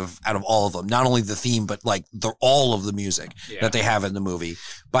out of all of them. Not only the theme, but all of the music that they have in the movie.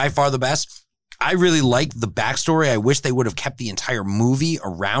 By far the best. I really like the backstory. I wish they would have kept the entire movie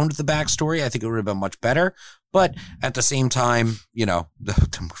around the backstory. I think it would have been much better. But at the same time, the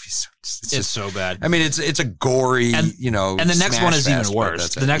movie's it's so bad. I mean, it's a gory, and the next one is even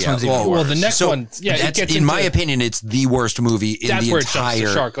worse. The next one's even worse. Well, the next one, in my opinion, it's the worst movie in the entire. That's where it jumps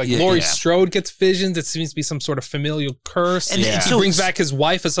the shark. Laurie Strode gets visions. It seems to be some sort of familial curse. And he brings back his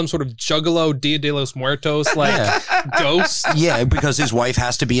wife as some sort of juggalo Dia de los Muertos ghost. Yeah, because his wife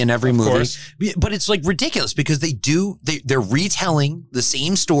has to be in every movie. But it's ridiculous because they're retelling the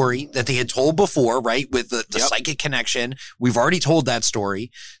same story that they had told before, right? With the psychic connection. We've already told that story.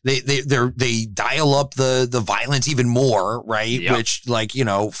 They dial up the violence even more, right? Yep. Which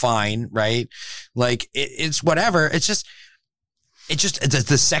fine, right? It's whatever. It's just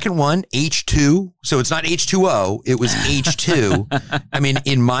the second one, H2. So it's not H2O. It was H2. I mean,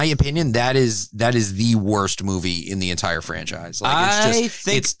 in my opinion, that is the worst movie in the entire franchise.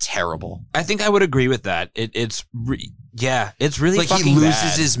 It's terrible. I think I would agree with that. It's really fucking he loses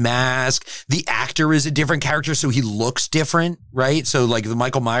bad. his mask. The actor is a different character, so he looks different, right? So the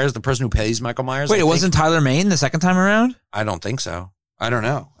Michael Myers, the person who plays Michael Myers. Wait, it wasn't Tyler Mane the second time around? I don't think so. I don't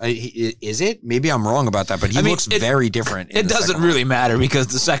know. Is it? Maybe I'm wrong about that, but he looks very different. It doesn't really matter because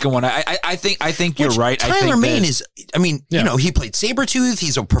the second one, I think you're right. Tyler Mane is, he played Sabretooth.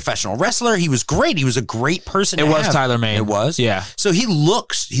 He's a professional wrestler. He was great. He was a great person. It was Tyler Mane. It was? Yeah. So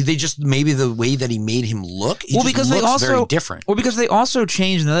they just, maybe the way that he made him look, very different. Well, because they also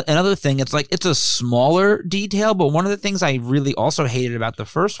changed another thing. It's it's a smaller detail, but one of the things I really also hated about the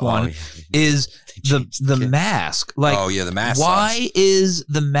first one is the mask. The mask. Why is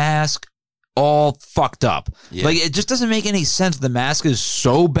the mask all fucked up? It just doesn't make any sense. The mask is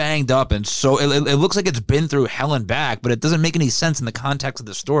so banged up and so it looks like it's been through hell and back, but it doesn't make any sense in the context of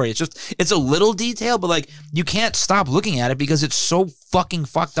the story. It's a little detail, but you can't stop looking at it because it's so fucking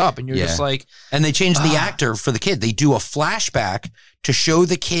fucked up, and you're just and they changed the actor for the kid. They do a flashback to show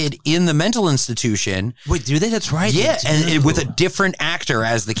the kid in the mental institution. Wait, do they? That's right. Yeah, and with a different actor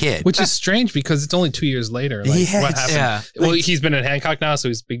as the kid. Which is strange because it's only 2 years later. What happened? Yeah. Well, he's been in Hancock now, so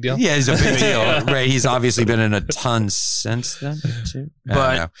he's a big deal. Yeah, he's a big deal. Right. He's obviously been in a ton since then, too.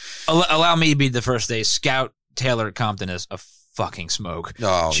 But allow me to be the first day. Scout Taylor Compton is a fucking smoke.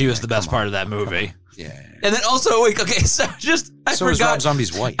 Oh, she was the best part of that movie. Yeah. And then also, I forgot Rob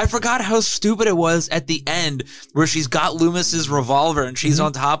Zombie's wife. I forgot how stupid it was at the end where she's got Loomis's revolver and she's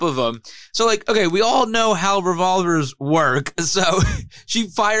on top of him. So we all know how revolvers work. So she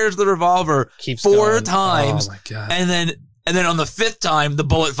fires the revolver four times. Oh my God. And then on the fifth time, the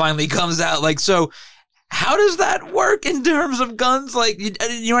bullet finally comes out. So how does that work in terms of guns? Like, you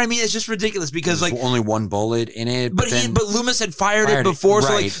know what I mean? It's just ridiculous because There's like only one bullet in it. But Loomis had fired it before,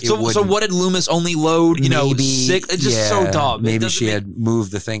 right, so what did Loomis only load? You know, six. It's just so dumb. Maybe she had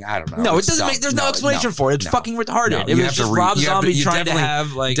moved the thing. I don't know. No, it doesn't make. There's no explanation for it. It's fucking retarded. It was just Rob Zombie trying to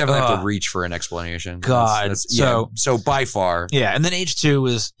have like. You definitely have to reach for an explanation. God, so by far, yeah. And then H2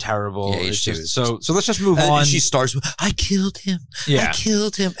 was terrible. Yeah, H2 is so let's just move on. And she starts with, "I killed him. Yeah. I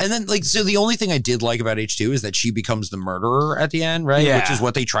killed him." And then like, so the only thing I did like about H2 is that she becomes the murderer at the end, right? Yeah. Which is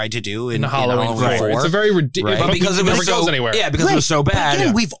what they tried to do in Halloween 4. It's a very ridiculous, right? Because it never goes anywhere. Yeah, because it was so bad. But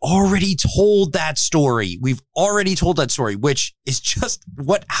again, we've already told that story. Which is just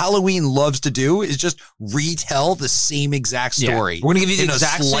what Halloween loves to do, is just retell the same exact story. We're gonna give you the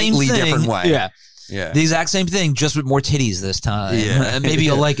exact same thing. Different way. Yeah. Yeah. The exact same thing, just with more titties this time. Yeah. And maybe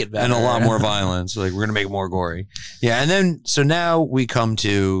you'll like it better. And a lot more violence. Like, we're going to make it more gory. Yeah. And then, so now we come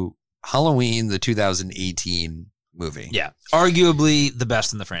to Halloween, the 2018 movie. Yeah. Arguably the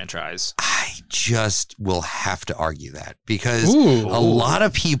best in the franchise. I just will have to argue that because a lot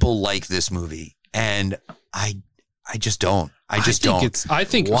of people like this movie and I just don't. I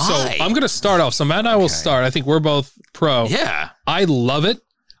think Why? So I'm going to start off. So Matt and I will start. I think we're both pro. Yeah. I love it.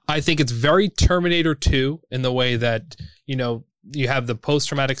 I think it's very Terminator 2 in the way that, you know, you have the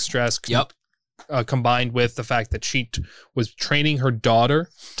post-traumatic stress combined with the fact that she was training her daughter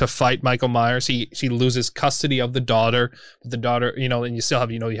to fight Michael Myers. She loses custody of the daughter. The daughter, you know, and you still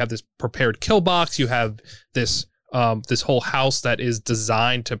have, you know, you have this prepared kill box. You have this this whole house that is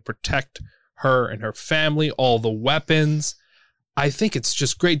designed to protect her and her family, all the weapons. I think it's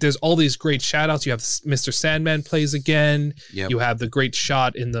just great. There's all these great shout outs. You have Mr. Sandman plays again. Yep. You have the great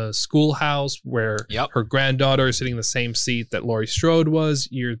shot in the schoolhouse where her granddaughter is sitting in the same seat that Laurie Strode was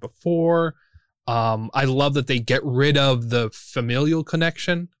years before. I love that they get rid of the familial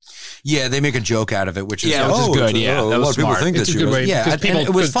connection. Yeah, they make a joke out of it, which is good. Yeah, a lot of people think it's a good way. Yeah, and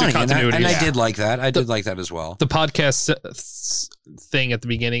it was funny, and continuity. I did like that. I did like that as well. The podcast thing at the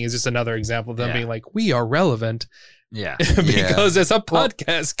beginning is just another example of them being like, "We are relevant." Yeah, because it's a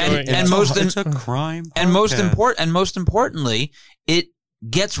podcast going, it's a crime, and most importantly, it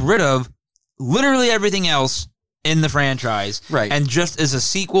gets rid of literally everything else in the franchise, right? And just as a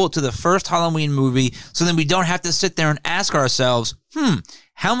sequel to the first Halloween movie, so then we don't have to sit there and ask ourselves,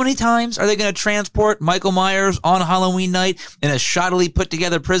 how many times are they going to transport Michael Myers on Halloween night in a shoddily put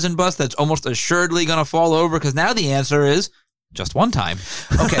together prison bus that's almost assuredly going to fall over? Because now the answer is just one time.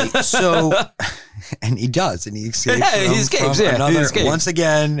 Okay, so and he does, and he escapes. Yeah, he escapes. He escapes. Once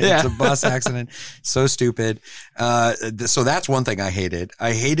again, it's a bus accident. So stupid. So that's one thing I hated.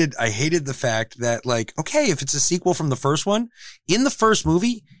 I hated the fact that, like, okay, if it's a sequel from the first one, in the first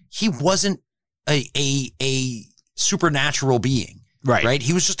movie, he wasn't a supernatural being. Right.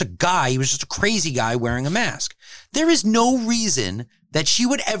 He was just a guy. He was just a crazy guy wearing a mask. There is no reason that she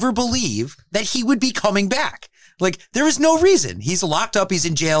would ever believe that he would be coming back. Like, there is no reason. He's locked up. He's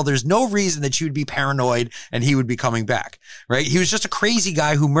in jail. There's no reason that she would be paranoid and he would be coming back, right? He was just a crazy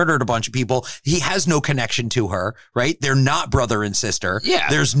guy who murdered a bunch of people. He has no connection to her, right? They're not brother and sister. Yeah.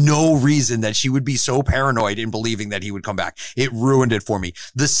 There's no reason that she would be so paranoid in believing that he would come back. It ruined it for me.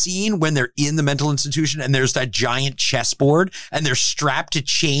 The scene when they're in the mental institution and there's that giant chessboard and they're strapped to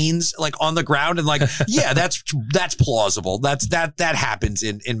chains, like, on the ground, and like, yeah, that's plausible. That happens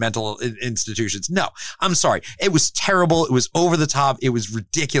in mental institutions. No, I'm sorry. It was terrible. It was over the top. It was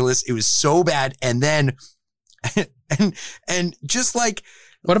ridiculous. It was so bad. And then, and just like,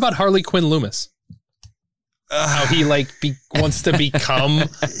 what about Harley Quinn Loomis? How he wants to become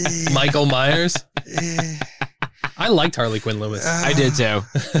Michael Myers? I liked Harley Quinn Loomis. I did too.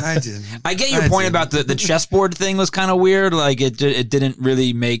 I did. I get your point about the chessboard thing was kind of weird. Like, it didn't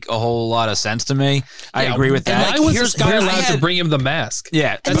really make a whole lot of sense to me. I agree with that. Why was this guy allowed to bring him the mask?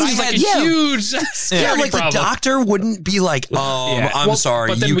 Yeah. That seems like a huge security like problem. The doctor wouldn't be like, I'm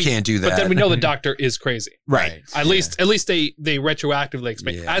sorry, you can't do that. But then we know the doctor is crazy. Right. At least they retroactively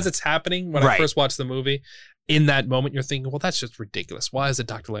explain. As it's happening, when I first watched the movie, in that moment, you're thinking, well, that's just ridiculous. Why is the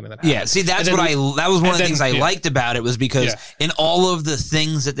doctor letting that happen? Yeah, see, that was one of the things I liked about it, was because in all of the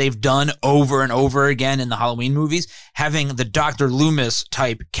things that they've done over and over again in the Halloween movies, having the Dr. Loomis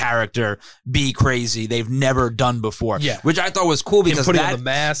type character be crazy, they've never done before. Yeah. Which I thought was cool because putting on the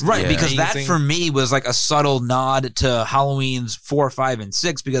mask. Right, because that for me was like a subtle nod to Halloween's 4, 5, and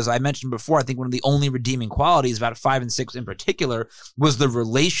 6, because I mentioned before, I think one of the only redeeming qualities about 5 and 6 in particular was the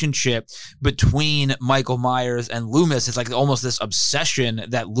relationship between Michael Myers and Loomis. It's like almost this obsession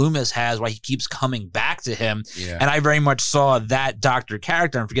that Loomis has, why he keeps coming back to him. Yeah. And I very much saw that doctor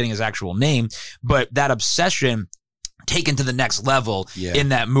character, I'm forgetting his actual name, but that obsession taken to the next level in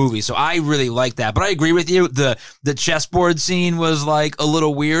that movie. So I really like that. But I agree with you. The chessboard scene was like a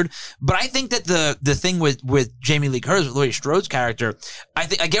little weird. But I think that the thing with Jamie Lee Curtis, with Laurie Strode's character, I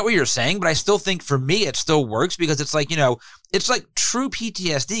get what you're saying, but I still think for me it still works because it's like, it's like true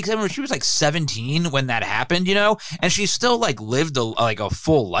PTSD. Because I remember she was like 17 when that happened, and she still like lived a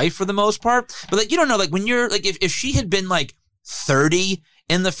full life for the most part. But like, you don't know, like when you're like, if she had been like 30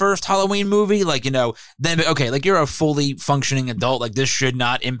 in the first Halloween movie, like, then, okay, like you're a fully functioning adult. Like this should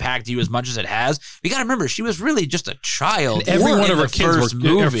not impact you as much as it has. You got to remember, she was really just a child. And every one of her kids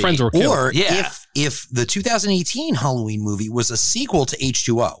her friends were killed. Or if the 2018 Halloween movie was a sequel to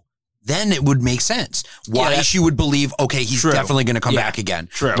H2O, then it would make sense why she would believe, okay, he's definitely going to come back again.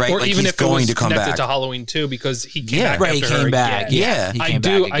 True. Right? Or like even he's if going it was to come connected back to Halloween too, because he came back right, after he came her back. again. Yeah. He came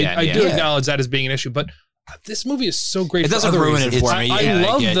back again. I do acknowledge that as being an issue, but this movie is so great. It doesn't ruin it for me. I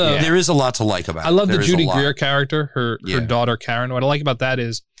love there is a lot to like about it. I love the Judy Greer character, her daughter Karen. What I like about that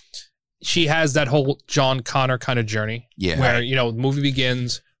is she has that whole John Connor kind of journey. Yeah. Where, the movie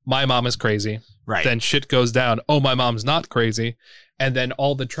begins, my mom is crazy. Right. Then shit goes down. Oh, my mom's not crazy. And then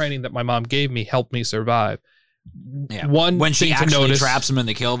all the training that my mom gave me helped me survive. Yeah. When she actually traps him in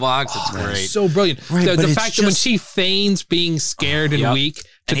the kill box, it's great. So brilliant. Right, the fact that when she feigns being scared and weak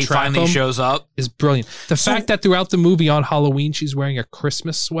and he finally shows up is brilliant. The fact that throughout the movie on Halloween she's wearing a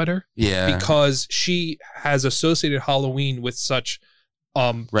Christmas sweater, because she has associated Halloween with such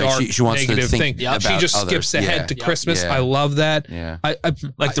dark, she wants negative to think thing. She just skips ahead to Christmas. I love that. Yeah. I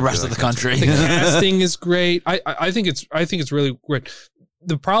like the rest of the country. The casting is great. I think it's really great.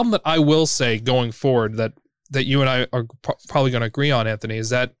 The problem that I will say going forward that you and I are probably going to agree on, Anthony, is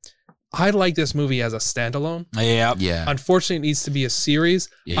that I like this movie as a standalone. Yeah. Unfortunately, it needs to be a series.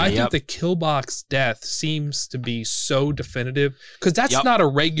 I think the Killbox death seems to be so definitive because that's not a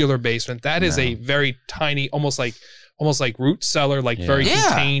regular basement. That is a very tiny, almost like root cellar, like very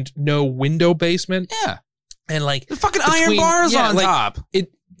contained, no window basement. Yeah. And like the fucking iron bars on top.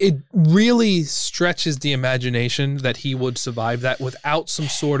 It really stretches the imagination that he would survive that without some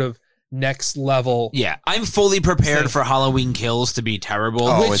sort of next level. Yeah, I'm fully prepared for Halloween Kills to be terrible.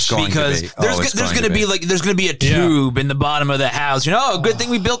 It's going to be. There's going to be a tube in the bottom of the house. Good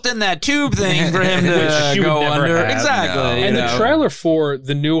thing we built in that tube thing for him to go under. Exactly. No. And the trailer for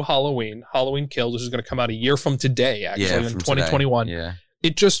the new Halloween Kills, which is going to come out a year from today, actually, in 2021. Yeah.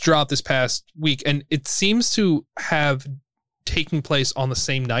 It just dropped this past week, and it seems to have taking place on the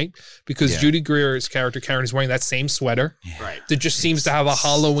same night because Judy Greer's character Karen is wearing that same sweater. Right. That just seems to have a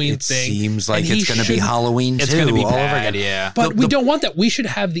Halloween thing. It seems like it's going to be Halloween too. It's going to be all bad, over again. Yeah. But we don't want that. We should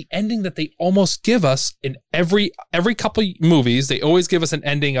have the ending that they almost give us in every couple movies. They always give us an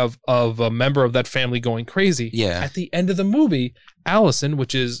ending of a member of that family going crazy. Yeah. At the end of the movie, Allison,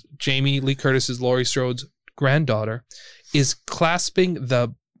 which is Jamie Lee Curtis's Laurie Strode's granddaughter, is clasping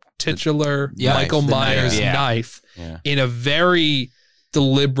the titular Michael Myers knife in a very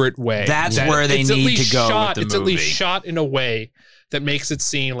deliberate way. That's where they need to go with the movie. It's at least shot in a way that makes it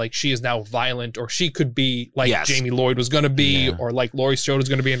seem like she is now violent, or she could be like Jamie Lloyd was going to be, or like Laurie Strode is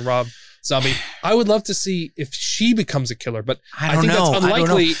going to be in Rob Zombie. I would love to see if she becomes a killer, but I think that's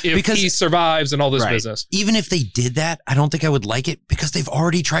unlikely if he survives and all this business. Even if they did that, I don't think I would like it because they've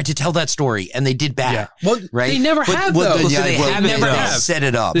already tried to tell that story and they did bad. Yeah. Well, they never have though. They set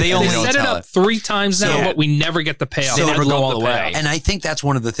it up. They set it up 3 times now, but we never get the payoff. They never go all the way. And I think that's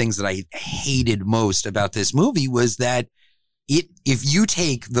one of the things that I hated most about this movie was that if you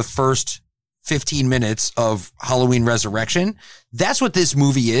take the first 15 minutes of Halloween Resurrection, that's what this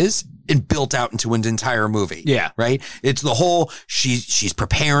movie is, and built out into an entire movie. Yeah. Right? It's the whole, she's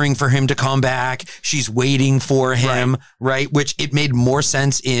preparing for him to come back. She's waiting for him, right? Which it made more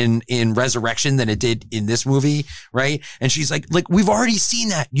sense in Resurrection than it did in this movie, right? And she's like, we've already seen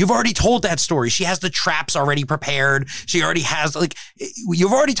that. You've already told that story. She has the traps already prepared. She already has,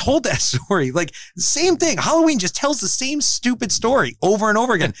 you've already told that story. Same thing. Halloween just tells the same stupid story over and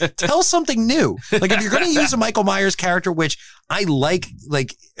over again. Tell something new. If you're going to use a Michael Myers character, which I like,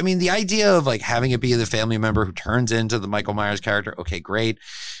 the idea of having it be the family member who turns into the Michael Myers character. Okay, great.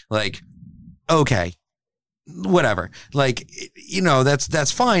 Okay, whatever.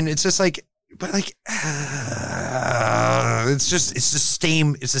 That's fine. It's just it's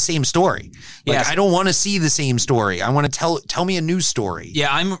the same story. I don't want to see the same story. I want to tell me a new story. Yeah,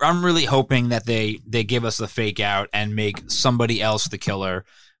 I'm really hoping that they give us the fake out and make somebody else the killer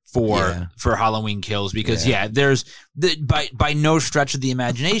for Halloween Kills, because there's by no stretch of the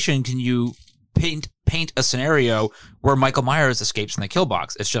imagination can you paint a scenario where Michael Myers escapes from the kill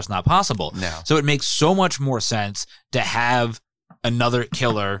box. It's just not possible. No. So it makes so much more sense to have another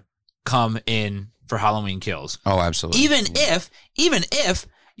killer come in for Halloween Kills. Oh, absolutely. Even if,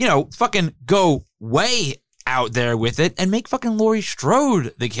 fucking go way out there with it and make fucking Laurie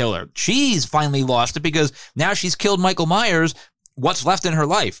Strode the killer. She's finally lost it because now she's killed Michael Myers. What's left in her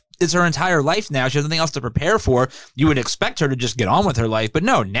life? It's her entire life now. She has nothing else to prepare for. You would expect her to just get on with her life, but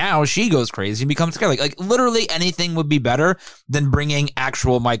no, now she goes crazy and becomes scared. Like literally anything would be better than bringing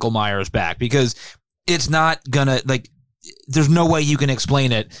actual Michael Myers back because it's not gonna, there's no way you can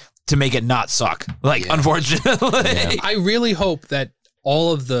explain it to make it not suck. Unfortunately. Yeah. I really hope that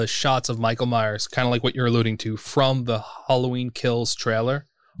all of the shots of Michael Myers, kind of like what you're alluding to from the Halloween Kills trailer,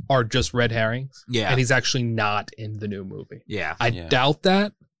 are just red herrings. Yeah. And he's actually not in the new movie. Yeah. I doubt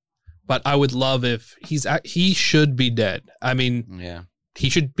that, but I would love if he should be dead. I mean, he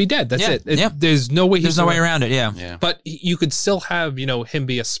should be dead. That's it. There's no way there's no way around it. Yeah. But you could still have, him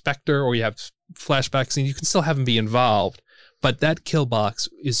be a specter, or you have flashback scenes. You can still have him be involved. But that kill box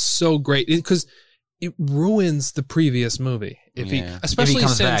is so great because it ruins the previous movie. Especially if he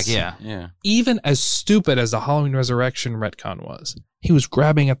comes since back, even as stupid as the Halloween Resurrection retcon was, he was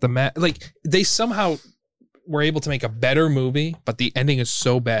grabbing at the mat. Like they somehow were able to make a better movie, but the ending is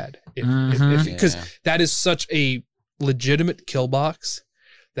so bad because that is such a legitimate kill box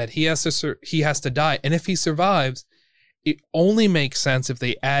that he has to die, and if he survives, it only makes sense if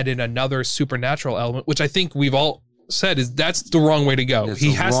they add in another supernatural element, which I think we've all said that's the wrong way to go.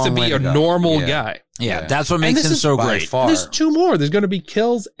 He has to be a normal guy. Yeah, that's what makes him so great. There's two more. There's going to be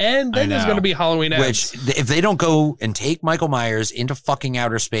kills, and then there's going to be Halloween Ends. Which, if they don't go and take Michael Myers into fucking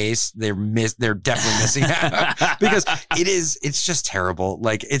outer space, they're definitely missing out because it's just terrible.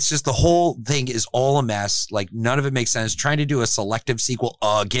 Like, it's just the whole thing is all a mess. Like, none of it makes sense. Trying to do a selective sequel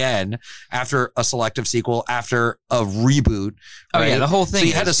again after a selective sequel after a reboot. Oh yeah, the whole thing. So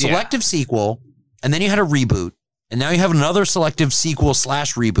you had a selective sequel, and then you had a reboot. And now you have another selective sequel /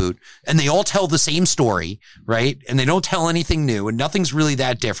 reboot, and they all tell the same story, right? And they don't tell anything new, and nothing's really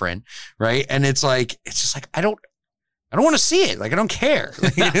that different, right? And it's just like, I don't want to see it. Like, I don't care.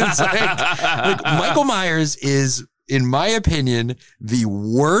 It's like Michael Myers is, in my opinion, the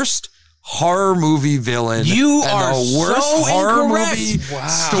worst horror movie villain. You are the worst so horror incorrect. movie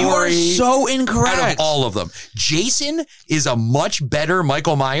story. You are so incorrect. Out of all of them, Jason is a much better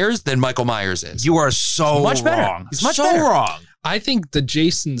Michael Myers than Michael Myers is. You are so much better. wrong. He's much so better. wrong. I think the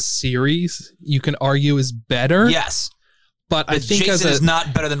Jason series, you can argue, is better. Yes. But I think Jason is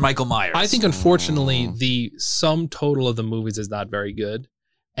not better than Michael Myers. I think, unfortunately, the sum total of the movies is not very good.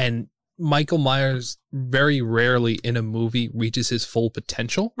 And Michael Myers very rarely in a movie reaches his full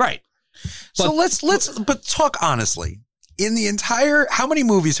potential. Right. So but talk honestly. In the entire, how many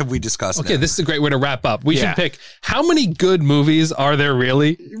movies have we discussed? Okay, now? this is a great way to wrap up. We should pick how many good movies are there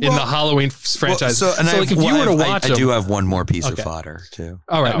really in the Halloween franchise. If you were to watch them, I do have one more piece of fodder too.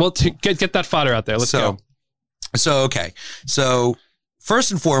 All right, well, get that fodder out there. Let's go. Okay. So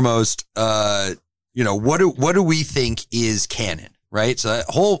first and foremost, what do we think is canon? Right. So that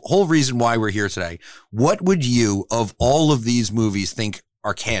whole reason why we're here today. What would you, of all of these movies, think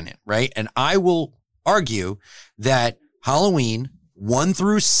are canon? Right. And I will argue that Halloween 1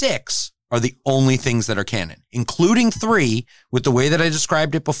 through 6 are the only things that are canon, including 3 with the way that I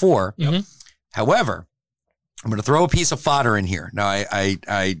described it before. Mm-hmm. However, I'm going to throw a piece of fodder in here. Now, I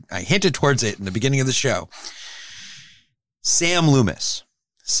hinted towards it in the beginning of the show. Sam Loomis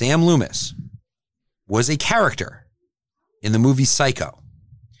was a character in the movie Psycho.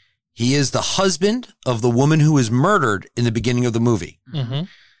 He is the husband of the woman who is murdered in the beginning of the movie. Mm-hmm.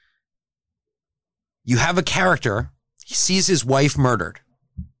 You have a character, he sees his wife murdered,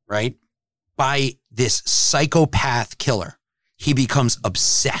 right? By this psychopath killer. He becomes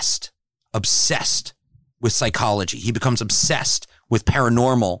obsessed with psychology. He becomes obsessed with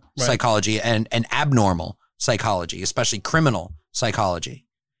paranormal psychology and abnormal psychology, especially criminal psychology.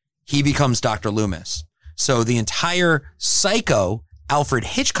 He becomes Dr. Loomis. So the entire Psycho Alfred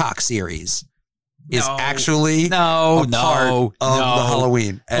Hitchcock series is actually part of the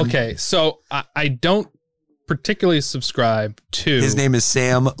Halloween. And okay, so I don't particularly subscribe to... His name is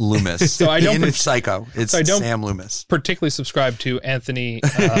Sam Loomis. So I don't... In Psycho, it's Sam Loomis. Particularly subscribe to Anthony,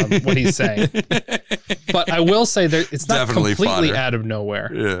 what he's saying. But I will say that it's not definitely completely fodder. Out of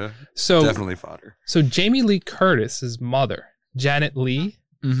nowhere. Yeah, so definitely fodder. So Jamie Lee Curtis's mother, Janet Leigh,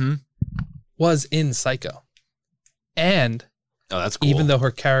 was in Psycho. And that's cool. Even though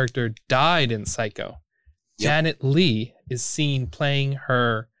her character died in Psycho, Janet Leigh is seen playing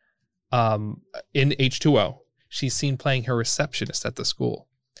her in H2O. She's seen playing her receptionist at the school.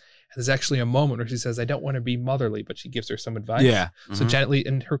 And there's actually a moment where she says, I don't want to be motherly, but she gives her some advice. Yeah. So Janet Leigh,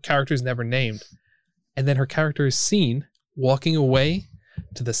 and her character is never named. And then her character is seen walking away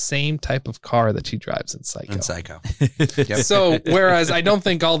to the same type of car that she drives in Psycho. Yep. So whereas I don't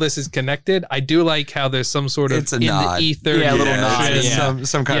think all this is connected, I do like how there's some sort of It's a in nod. the ether. Yeah, a little nod. It's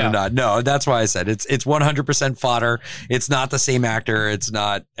some kind of nod. No, that's why I said it's 100% fodder. It's not the same actor. It's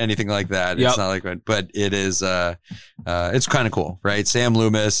not anything like that. Yep. It's not like that, but it is. It's kind of cool, right? Sam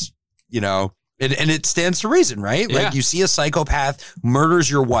Loomis, you know. And it stands to reason, right? Yeah. Like you see a psychopath murders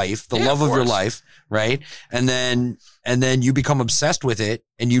your wife, the love of your course. life, right? And then you become obsessed with it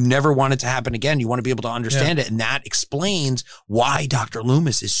and you never want it to happen again. You want to be able to understand it. And that explains why Dr.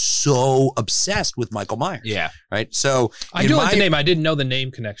 Loomis is so obsessed with Michael Myers. Yeah. Right. So I do like the name. I didn't know the name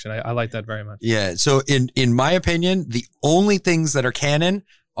connection. I like that very much. Yeah. So in my opinion, the only things that are canon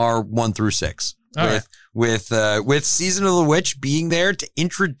are 1 through 6. With Season of the Witch being there to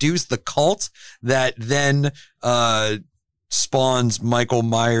introduce the cult that then spawns Michael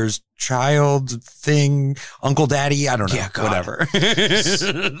Myers' child thing, Uncle Daddy, I don't know, whatever.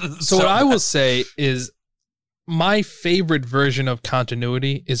 So what I will say is my favorite version of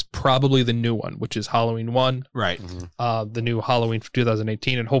continuity is probably the new one, which is Halloween 1. Right. The new Halloween for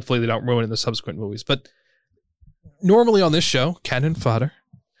 2018, and hopefully they don't ruin it in the subsequent movies. But normally on this show, Canon Fodder,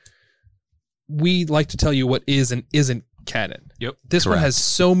 we like to tell you what is and isn't canon. Yep. This one has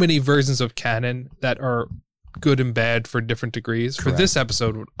so many versions of canon that are good and bad for different degrees. For this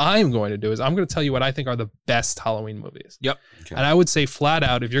episode, what I'm going to do is I'm going to tell you what I think are the best Halloween movies. Yep. Okay. And I would say flat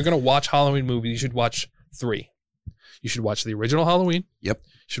out, if you're going to watch Halloween movies, you should watch 3. You should watch the original Halloween. Yep.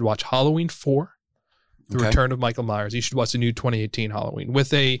 You should watch Halloween 4, The Return of Michael Myers. You should watch the new 2018 Halloween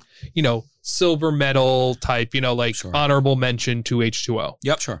with a, silver medal type, honorable mention to H2O.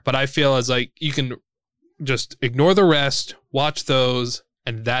 Yep. Sure. But I feel as like you can just ignore the rest, watch those,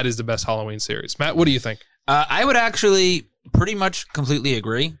 and that is the best Halloween series. Matt, what do you think? I would actually pretty much completely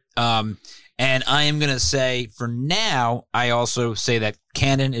agree. And I am going to say for now, I also say that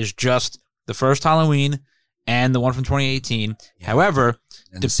canon is just the first Halloween and the one from 2018. Yeah. However,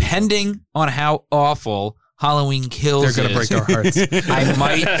 depending on how awful Halloween Kills they're going to break our hearts.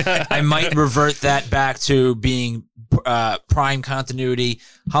 I might revert that back to being prime continuity,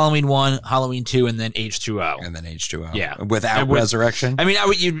 Halloween 1, Halloween 2, and then H2O. And then H2O. Yeah. Without Resurrection? I mean,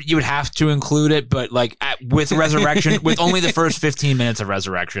 you would have to include it, but with Resurrection, with only the first 15 minutes of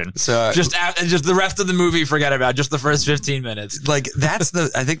Resurrection. So just the rest of the movie, forget about just the first 15 minutes. Like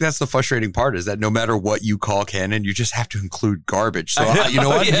I think that's the frustrating part is that no matter what you call canon, you just have to include garbage. So you know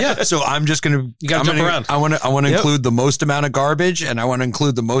what? Yeah. So I'm just going to, you got to jump around. I want to include the most amount of garbage and I want to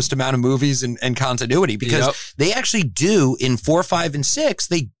include the most amount of movies and continuity because they actually do in 4, 5, and 6.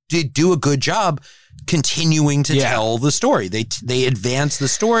 They did do a good job continuing to tell the story. They advance the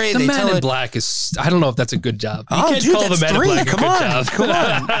story. The Men in Black is, I don't know if that's a good job. You can't call that's the Men 3. in Black Come a good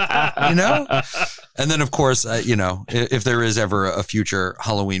on. job. Come on. And then of course, if there is ever a future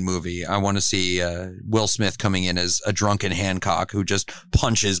Halloween movie, I want to see Will Smith coming in as a drunken Hancock who just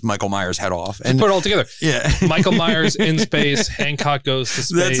punches Michael Myers' head off. And put it all together. Yeah. Michael Myers in space, Hancock goes to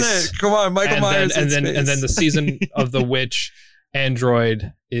space. That's it. Come on, Michael Myers and in then space. the season of the witch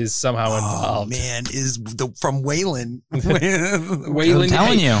android is somehow involved. Oh man, is from Wayland. I'm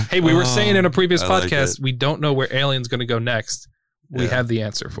telling you. Hey, we were saying in a previous I podcast, like we don't know where Alien's going to go next. We have the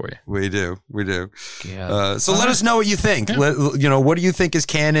answer for you. We do. Yeah. So let us know what you think. Yeah. What do you think is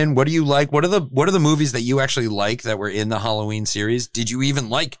canon? What do you like? What are the movies that you actually like that were in the Halloween series? Did you even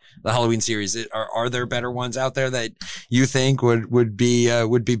like the Halloween series? Are there better ones out there that you think would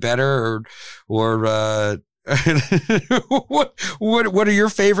be better or what are your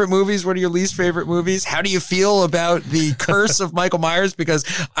favorite movies? What are your least favorite movies? How do you feel about the curse of Michael Myers? Because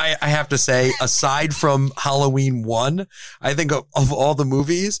I have to say, aside from Halloween 1, I think of all the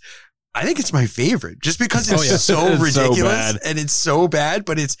movies, I think it's my favorite just because it's so ridiculous and it's so bad,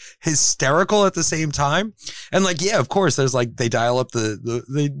 but it's hysterical at the same time. And of course there's they dial up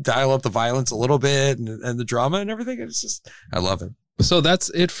the violence a little bit and the drama and everything. It's just, I love it. So that's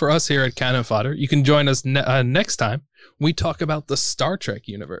it for us here at Cannon Fodder. You can join us next time. We talk about the Star Trek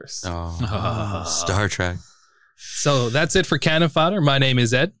universe. Star Trek. So that's it for Cannon Fodder. My name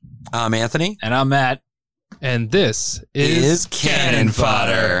is Ed. I'm Anthony. And I'm Matt. And this is Cannon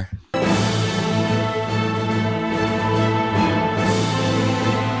Fodder.